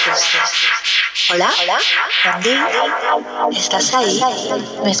más nos guste. ¿Hola? ¿Andy? ¿Estás ahí?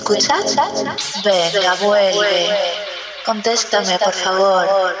 ¿Me escuchas? Venga, vuelve. Contéstame, por favor.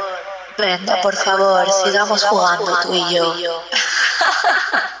 Venga, por favor, sigamos jugando tú y yo.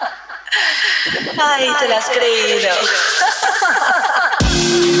 Ay, te lo has creído.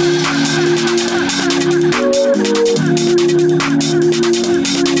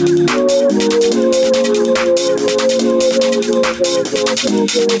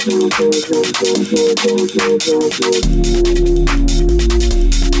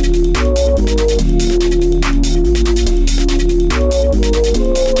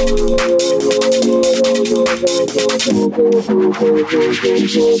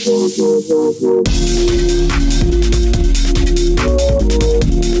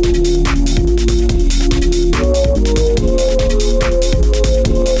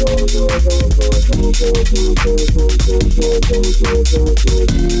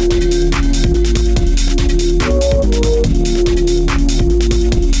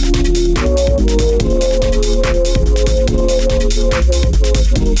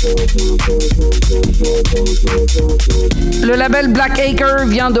 Le label Black Acre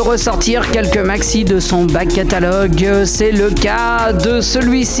vient de ressortir quelques maxis de son back catalogue. C'est le cas de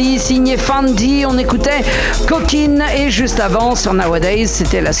celui-ci signé Fundy. On écoutait Coquine et juste avant sur Nowadays,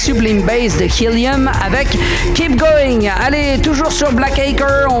 c'était la sublime bass de Helium avec Keep Going. Allez, toujours sur Black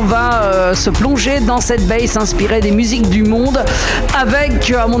Acre, on va se plonger dans cette bass inspirée des musiques du monde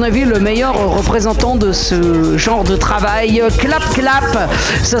avec, à mon avis, le meilleur représentant de ce genre de travail. Clap Clap,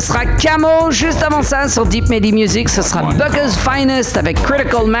 ce sera Camo. Juste avant ça, sur Deep Medi Music, ce sera Bucker's Finest avec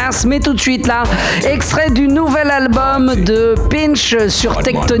Critical Mass. Mais tout de suite là, extrait du nouvel album de Pinch sur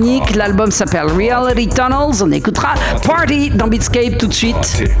Tectonic. L'album s'appelle Reality Tunnels. On écoutera Party dans Beatscape tout de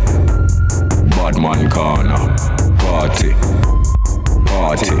suite. Badman Corner. Party.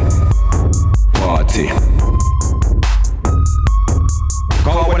 Party. Party.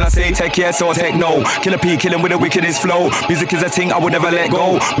 Call when I say tech, yes or techno. Killer P, killing with the wickedest flow. Music is a thing I would never let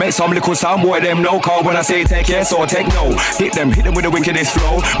go. Make some little sound boy them know. Call when I say tech, yes or techno. Hit them with the wickedest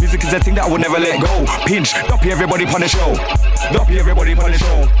flow. Music is a thing that I would never let go. Pinch, duppy everybody on the show. Duppy everybody on the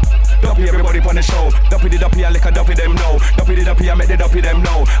show. Duppy everybody on the show. Duppy the duppy, I lick a duppy them know. Duppy the duppy, I make the duppy them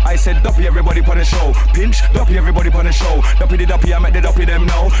know. I said duppy everybody on the show. Pinch, duppy everybody on the show. Duppy the duppy, I make the duppy them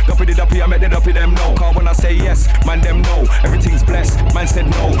know. Duppy the duppy, I make the duppy them know. Call when I say yes, man them know. Everything's blessed, man said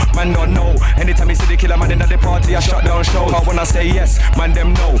no, man don't know. Anytime you see the killer man in the party, I shut down shows. Call when I say yes, man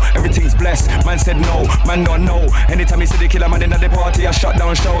them know. Everything's blessed, man said no, man don't know. Anytime you see the killer man in the party, I shut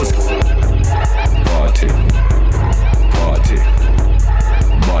down shows. Party, party.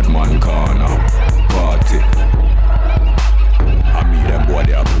 Badman Corner, party. I meet them boy,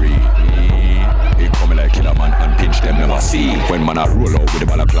 they are breathe. They come like killer man and pinch them never see. When man I roll out with the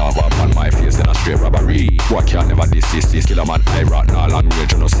balaclava upon my face, then I straight robbery. Boy can't never desist, this killer man I rock now long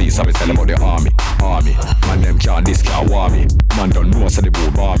range, you know see. So me tell them about the army. Man them can't this can't war me. Man don't know so they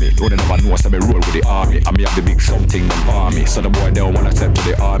both bar me. Don't never know so me roll with the army. And me have the big something them bar me. So the boy don't wanna step to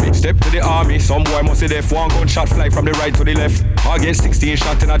the army. Step to the army, some boy must be deaf. One gunshot fly from the right to the left. I get 16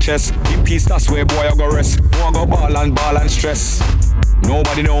 shot in a chest. In peace that's where boy I go rest. One go ball and stress.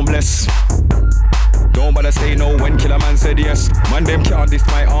 Nobody know bless. Don't bother say no when killer man said yes. Man them can't this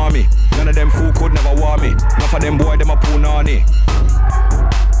my army. None of them fool could never war me. Enough of them boy them a punani.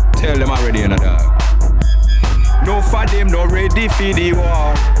 Tell them already in a dog. No for them no ready for the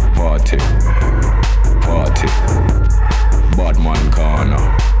war. Party, party. Badman Corner.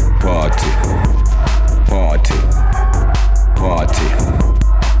 Party, party, party.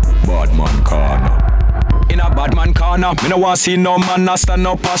 Badman Corner. In a bad man corner, me no want see no man a stand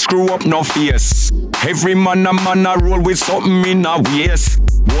up and screw up no face. Every man a roll with something in a waist.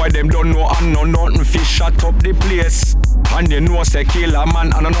 Boy them don't know and know nothing fi shut up the place. And they know say kill a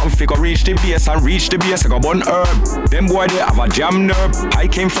man and nothing fi go reach the base and reach the base I go burn herb. Them boy they have a jam nerve. I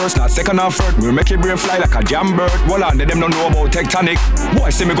came first, not second or third. Me make your brain fly like a jam bird. Well on, them don't know about tectonic. Boy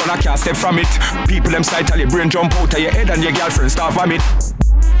say me gonna can't step from it. People them sight tell your brain jump out of your head and your girlfriend start vomit.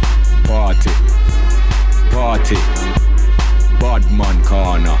 Party. Party, Badman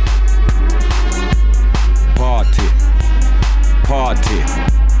Corner. Party, party,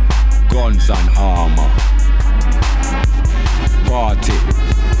 guns and armor. Party,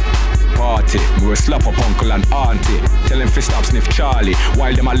 party. party. We will slap up uncle and auntie. Tell them fi stop sniff Charlie.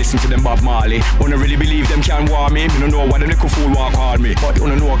 While them a listen to them Bob Marley. Wanna really believe them can warm me. Me don't know why them little fool want call me. But you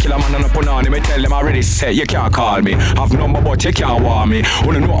know killer man on a punani. Me tell them already say you can't call me. Have number but you can't warm me.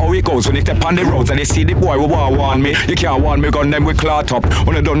 Wanna know how it goes when they step on the roads and they see the boy who want me. You can't warn me gun them with clot up.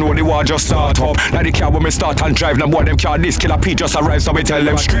 Wanna don't know the war just start up. Now the car when me start and drive them boy them car this killer P just arrive so me tell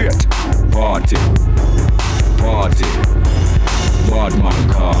them straight. Party, party, bad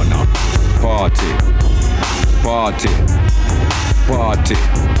man corner. Party, party, party,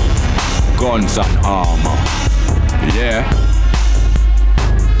 guns and armor. Yeah.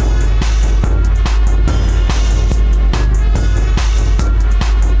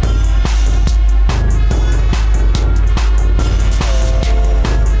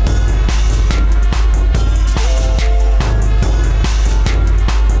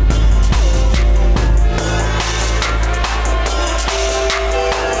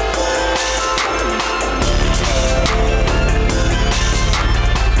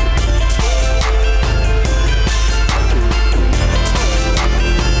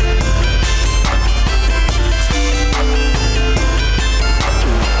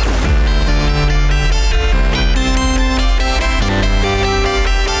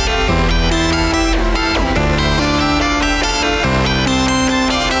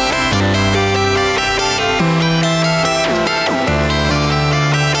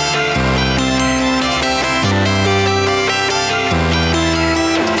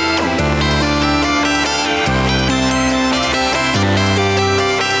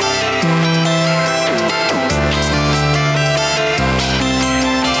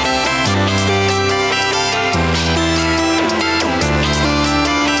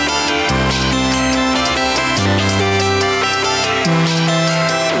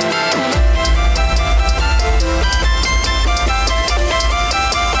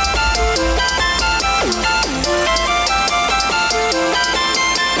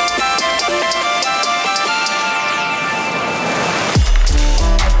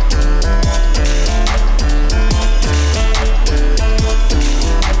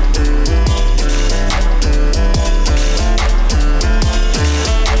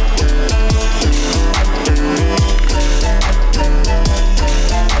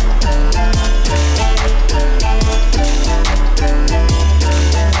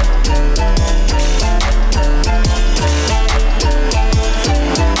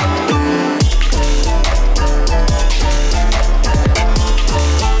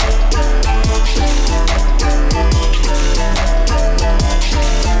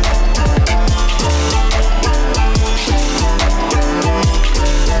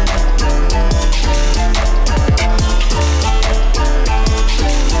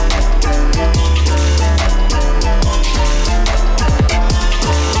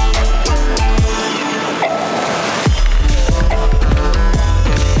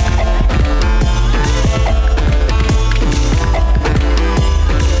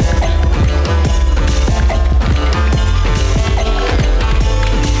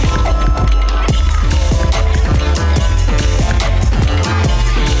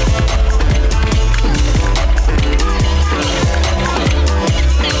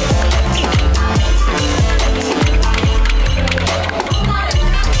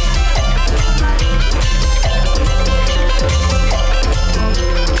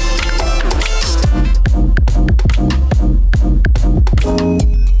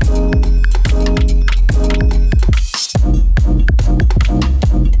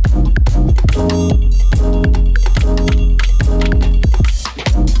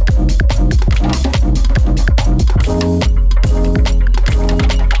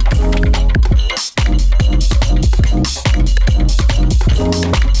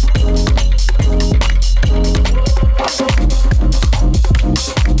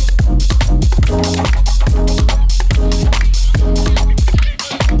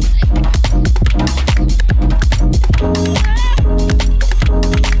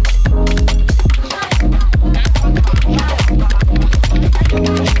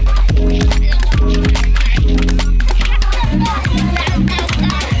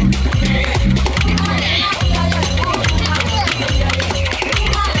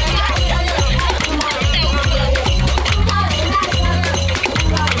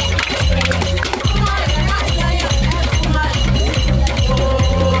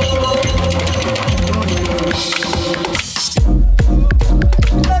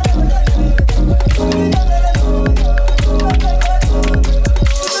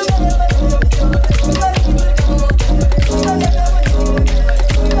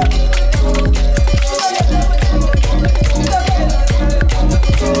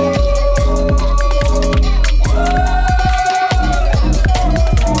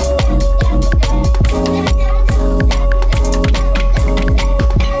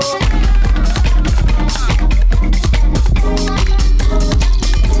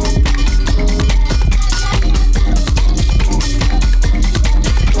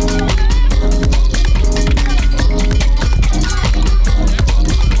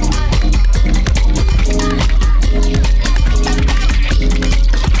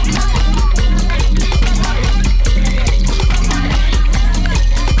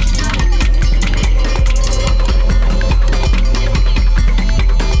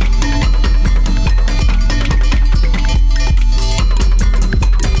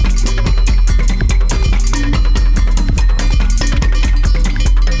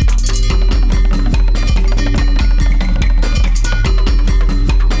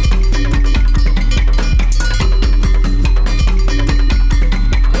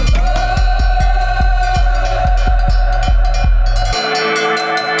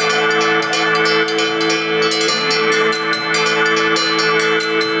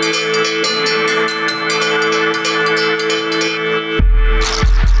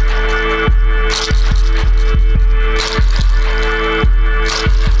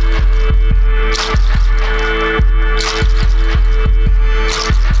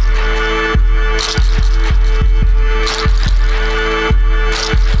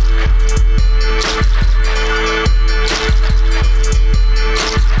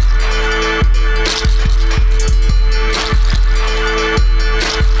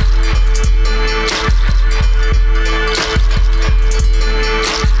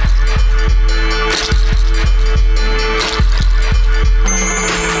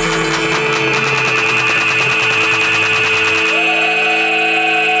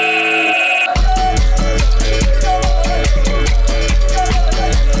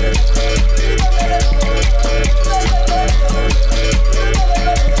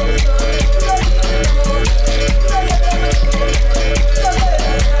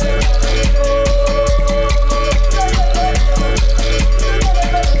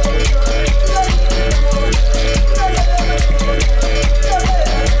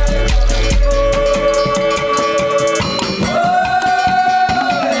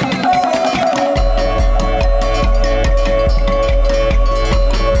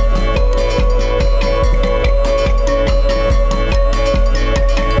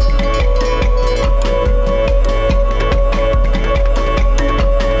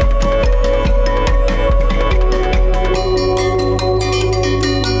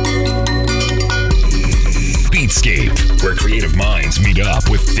 up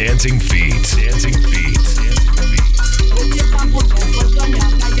with dancing feet. Dancing feet.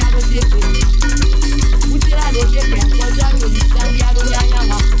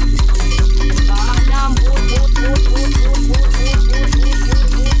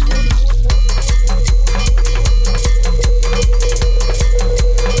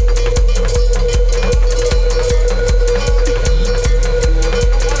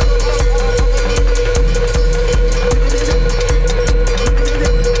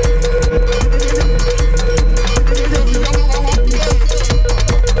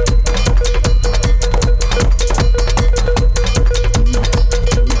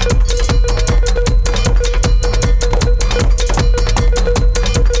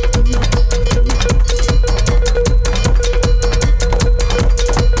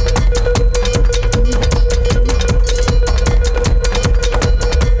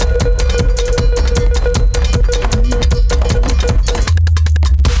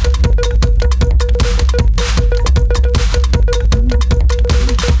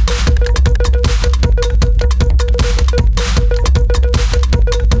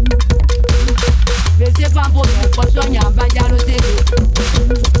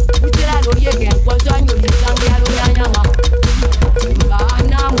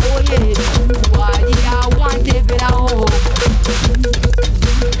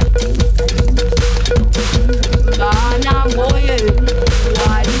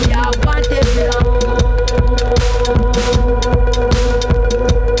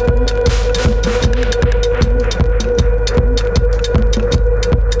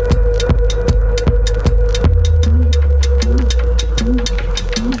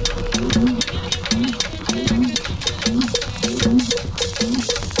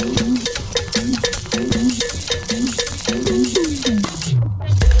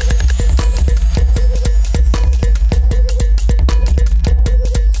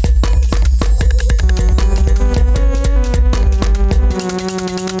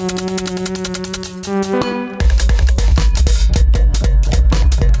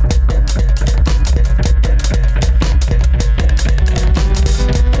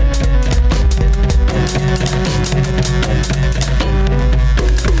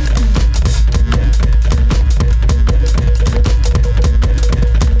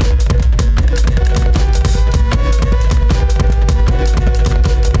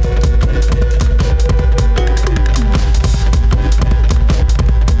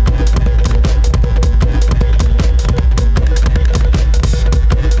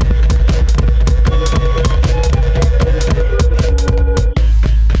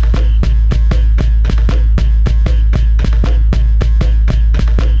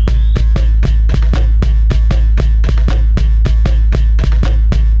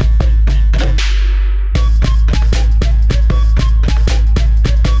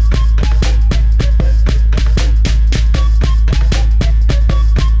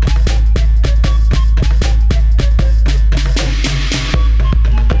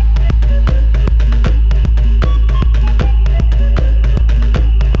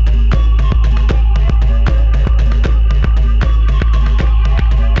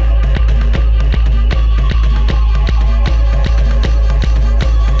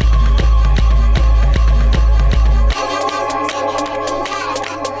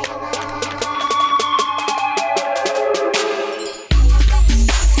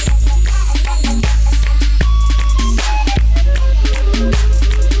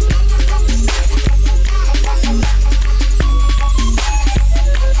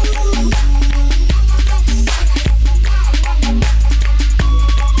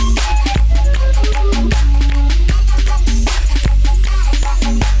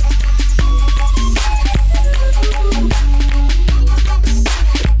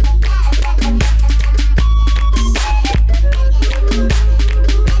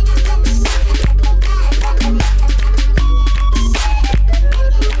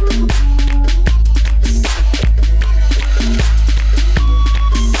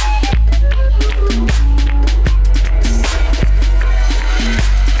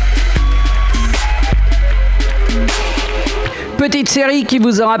 Petite série qui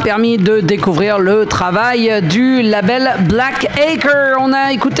vous aura permis de découvrir le travail du label Black Acre. On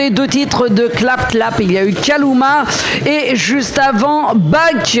a écouté 2 titres de Clap Clap. Il y a eu Kaluma et juste avant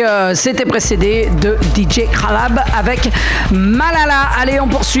Bug. C'était précédé de DJ Kralab avec Malala. Allez, on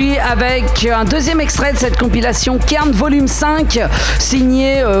poursuit avec un deuxième extrait de cette compilation Kern Volume 5,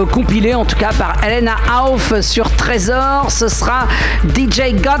 signé, compilé en tout cas par Elena Auf sur Trésor. Ce sera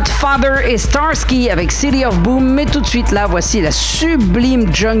DJ Godfather et Starsky avec City of Boom. Mais tout de suite là, voici la super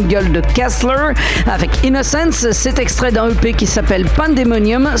sublime jungle de Kessler avec Innocence. C'est extrait d'un EP qui s'appelle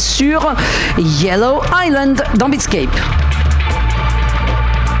Pandemonium sur Yellow Island dans Beatscape.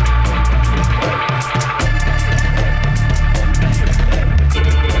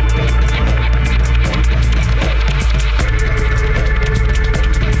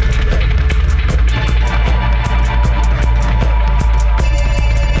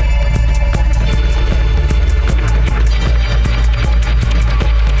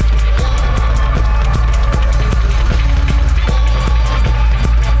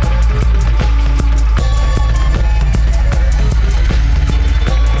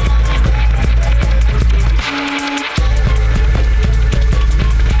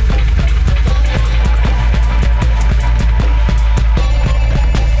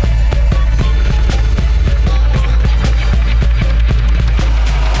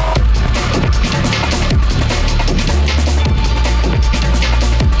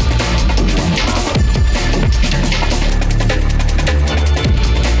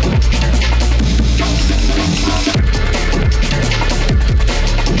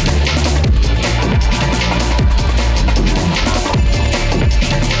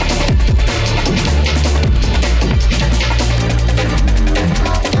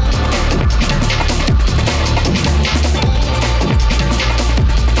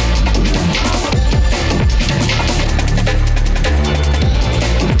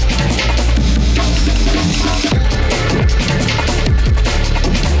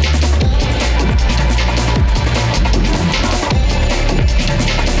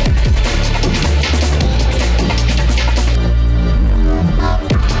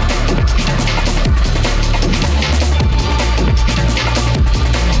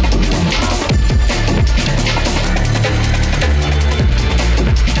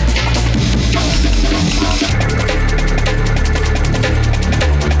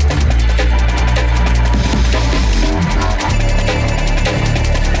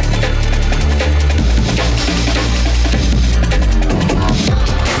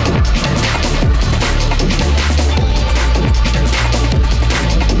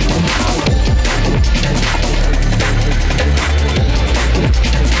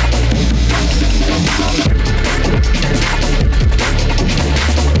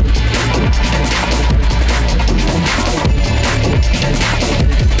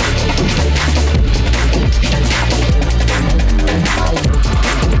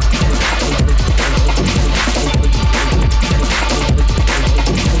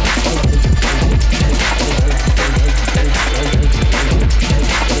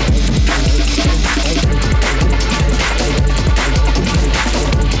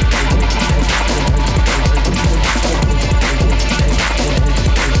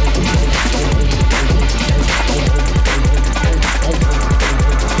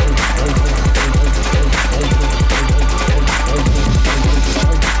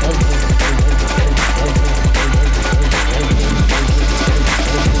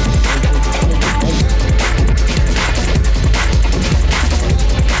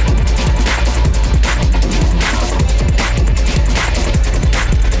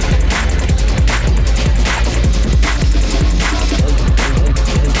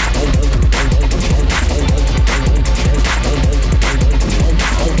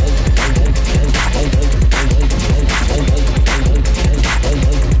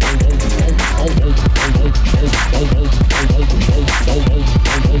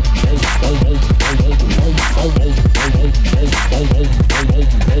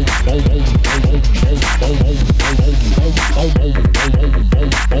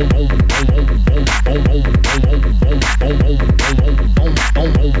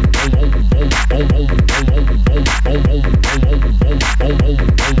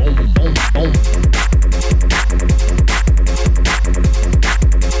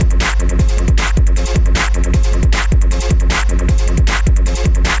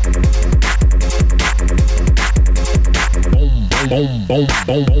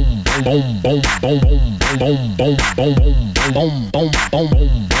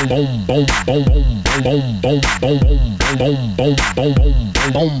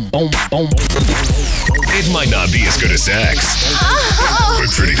 It might not be as good as sex,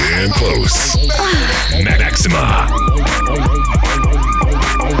 but pretty damn close. Maxxima.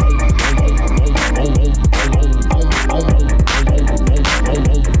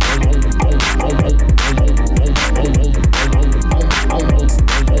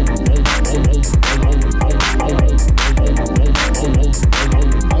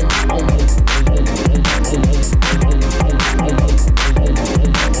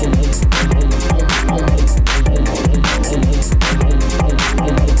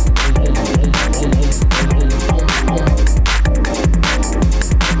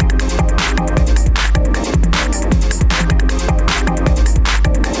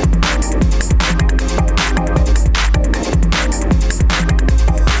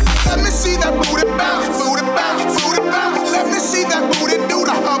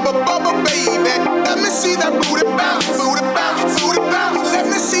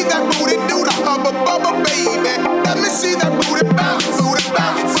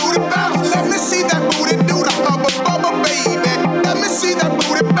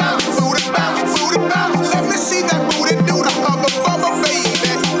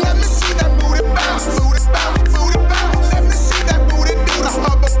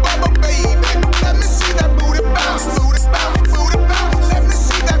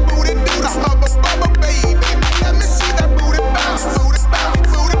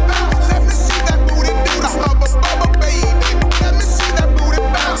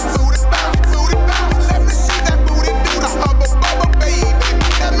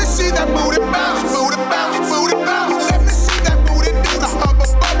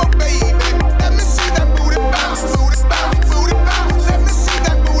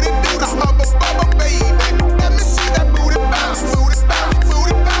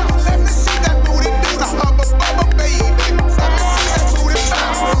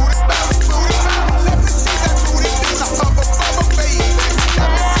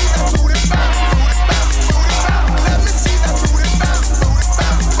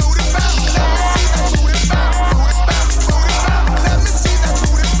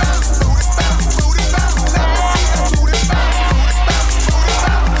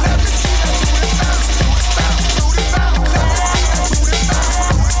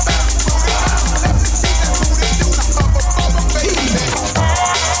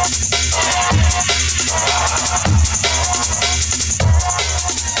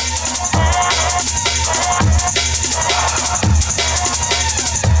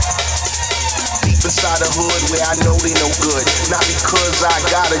 where I know they no good. Not because I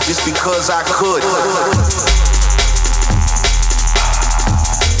gotta, just because I could.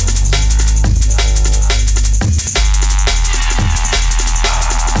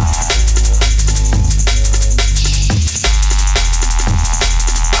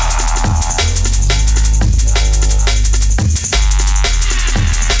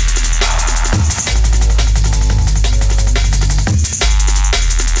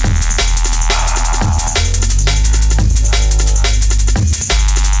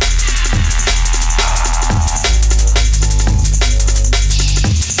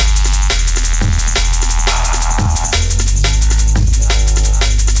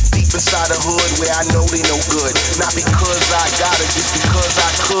 I know they no good. Not because I gotta, just because I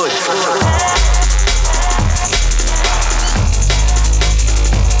could.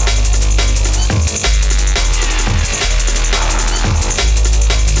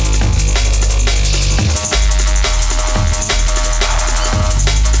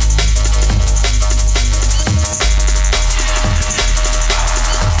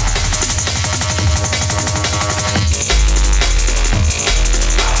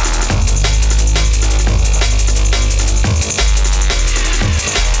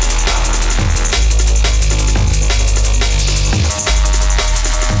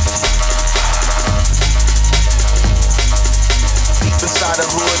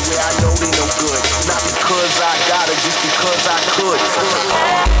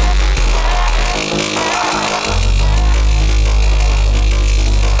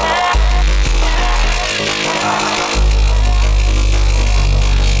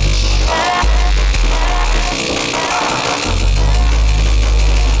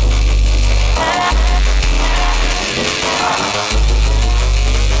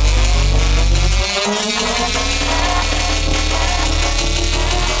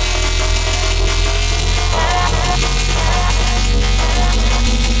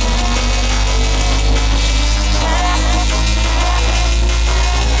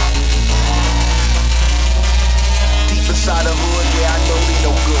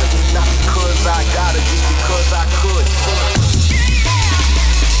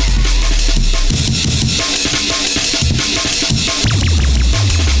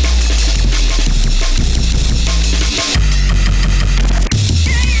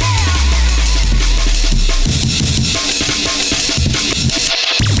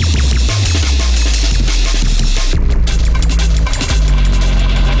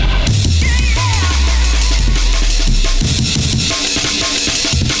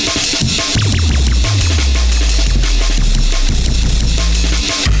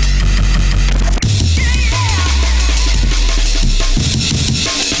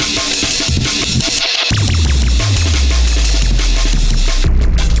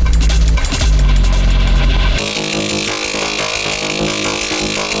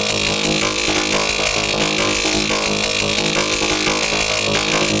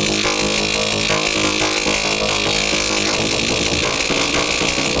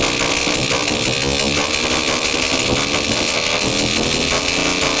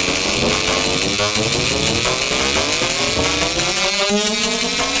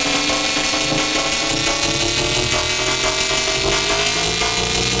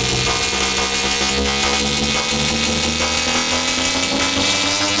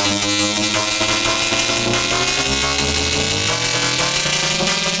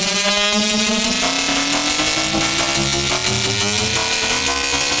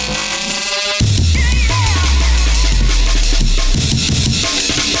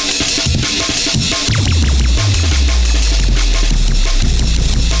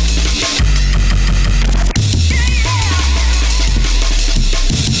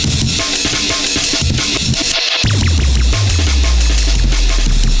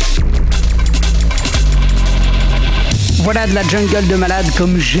 Voilà de la jungle de malade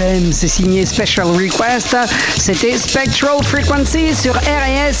comme j'aime. C'est signé Special Request. C'était Spectral Frequency sur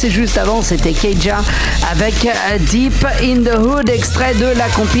RAS. Et juste avant, c'était Keija avec Deep in the Hood, extrait de la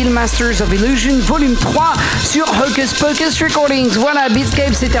compile Masters of Illusion volume 3 sur Hocus Pocus Recordings. Voilà,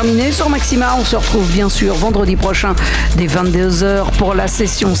 Beatscape, c'est terminé sur Maxxima. On se retrouve bien sûr vendredi prochain dès 22h pour la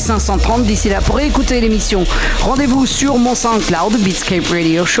session 530. D'ici là, pour écouter l'émission, rendez-vous sur mon SoundCloud, Beatscape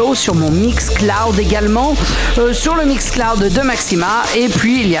Radio Show, sur mon Mixcloud également. Sur le Mixcloud, Mixcloud de Maxxima. Et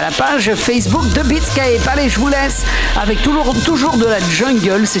puis, il y a la page Facebook de Beatscape. Allez, je vous laisse avec toujours de la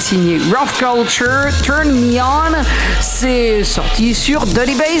jungle. C'est signé Rough Culture, Turn Me On. C'est sorti sur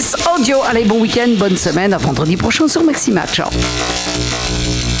Dirty Bass Audio. Allez, bon week-end, bonne semaine. À vendredi prochain sur Maxxima. Ciao.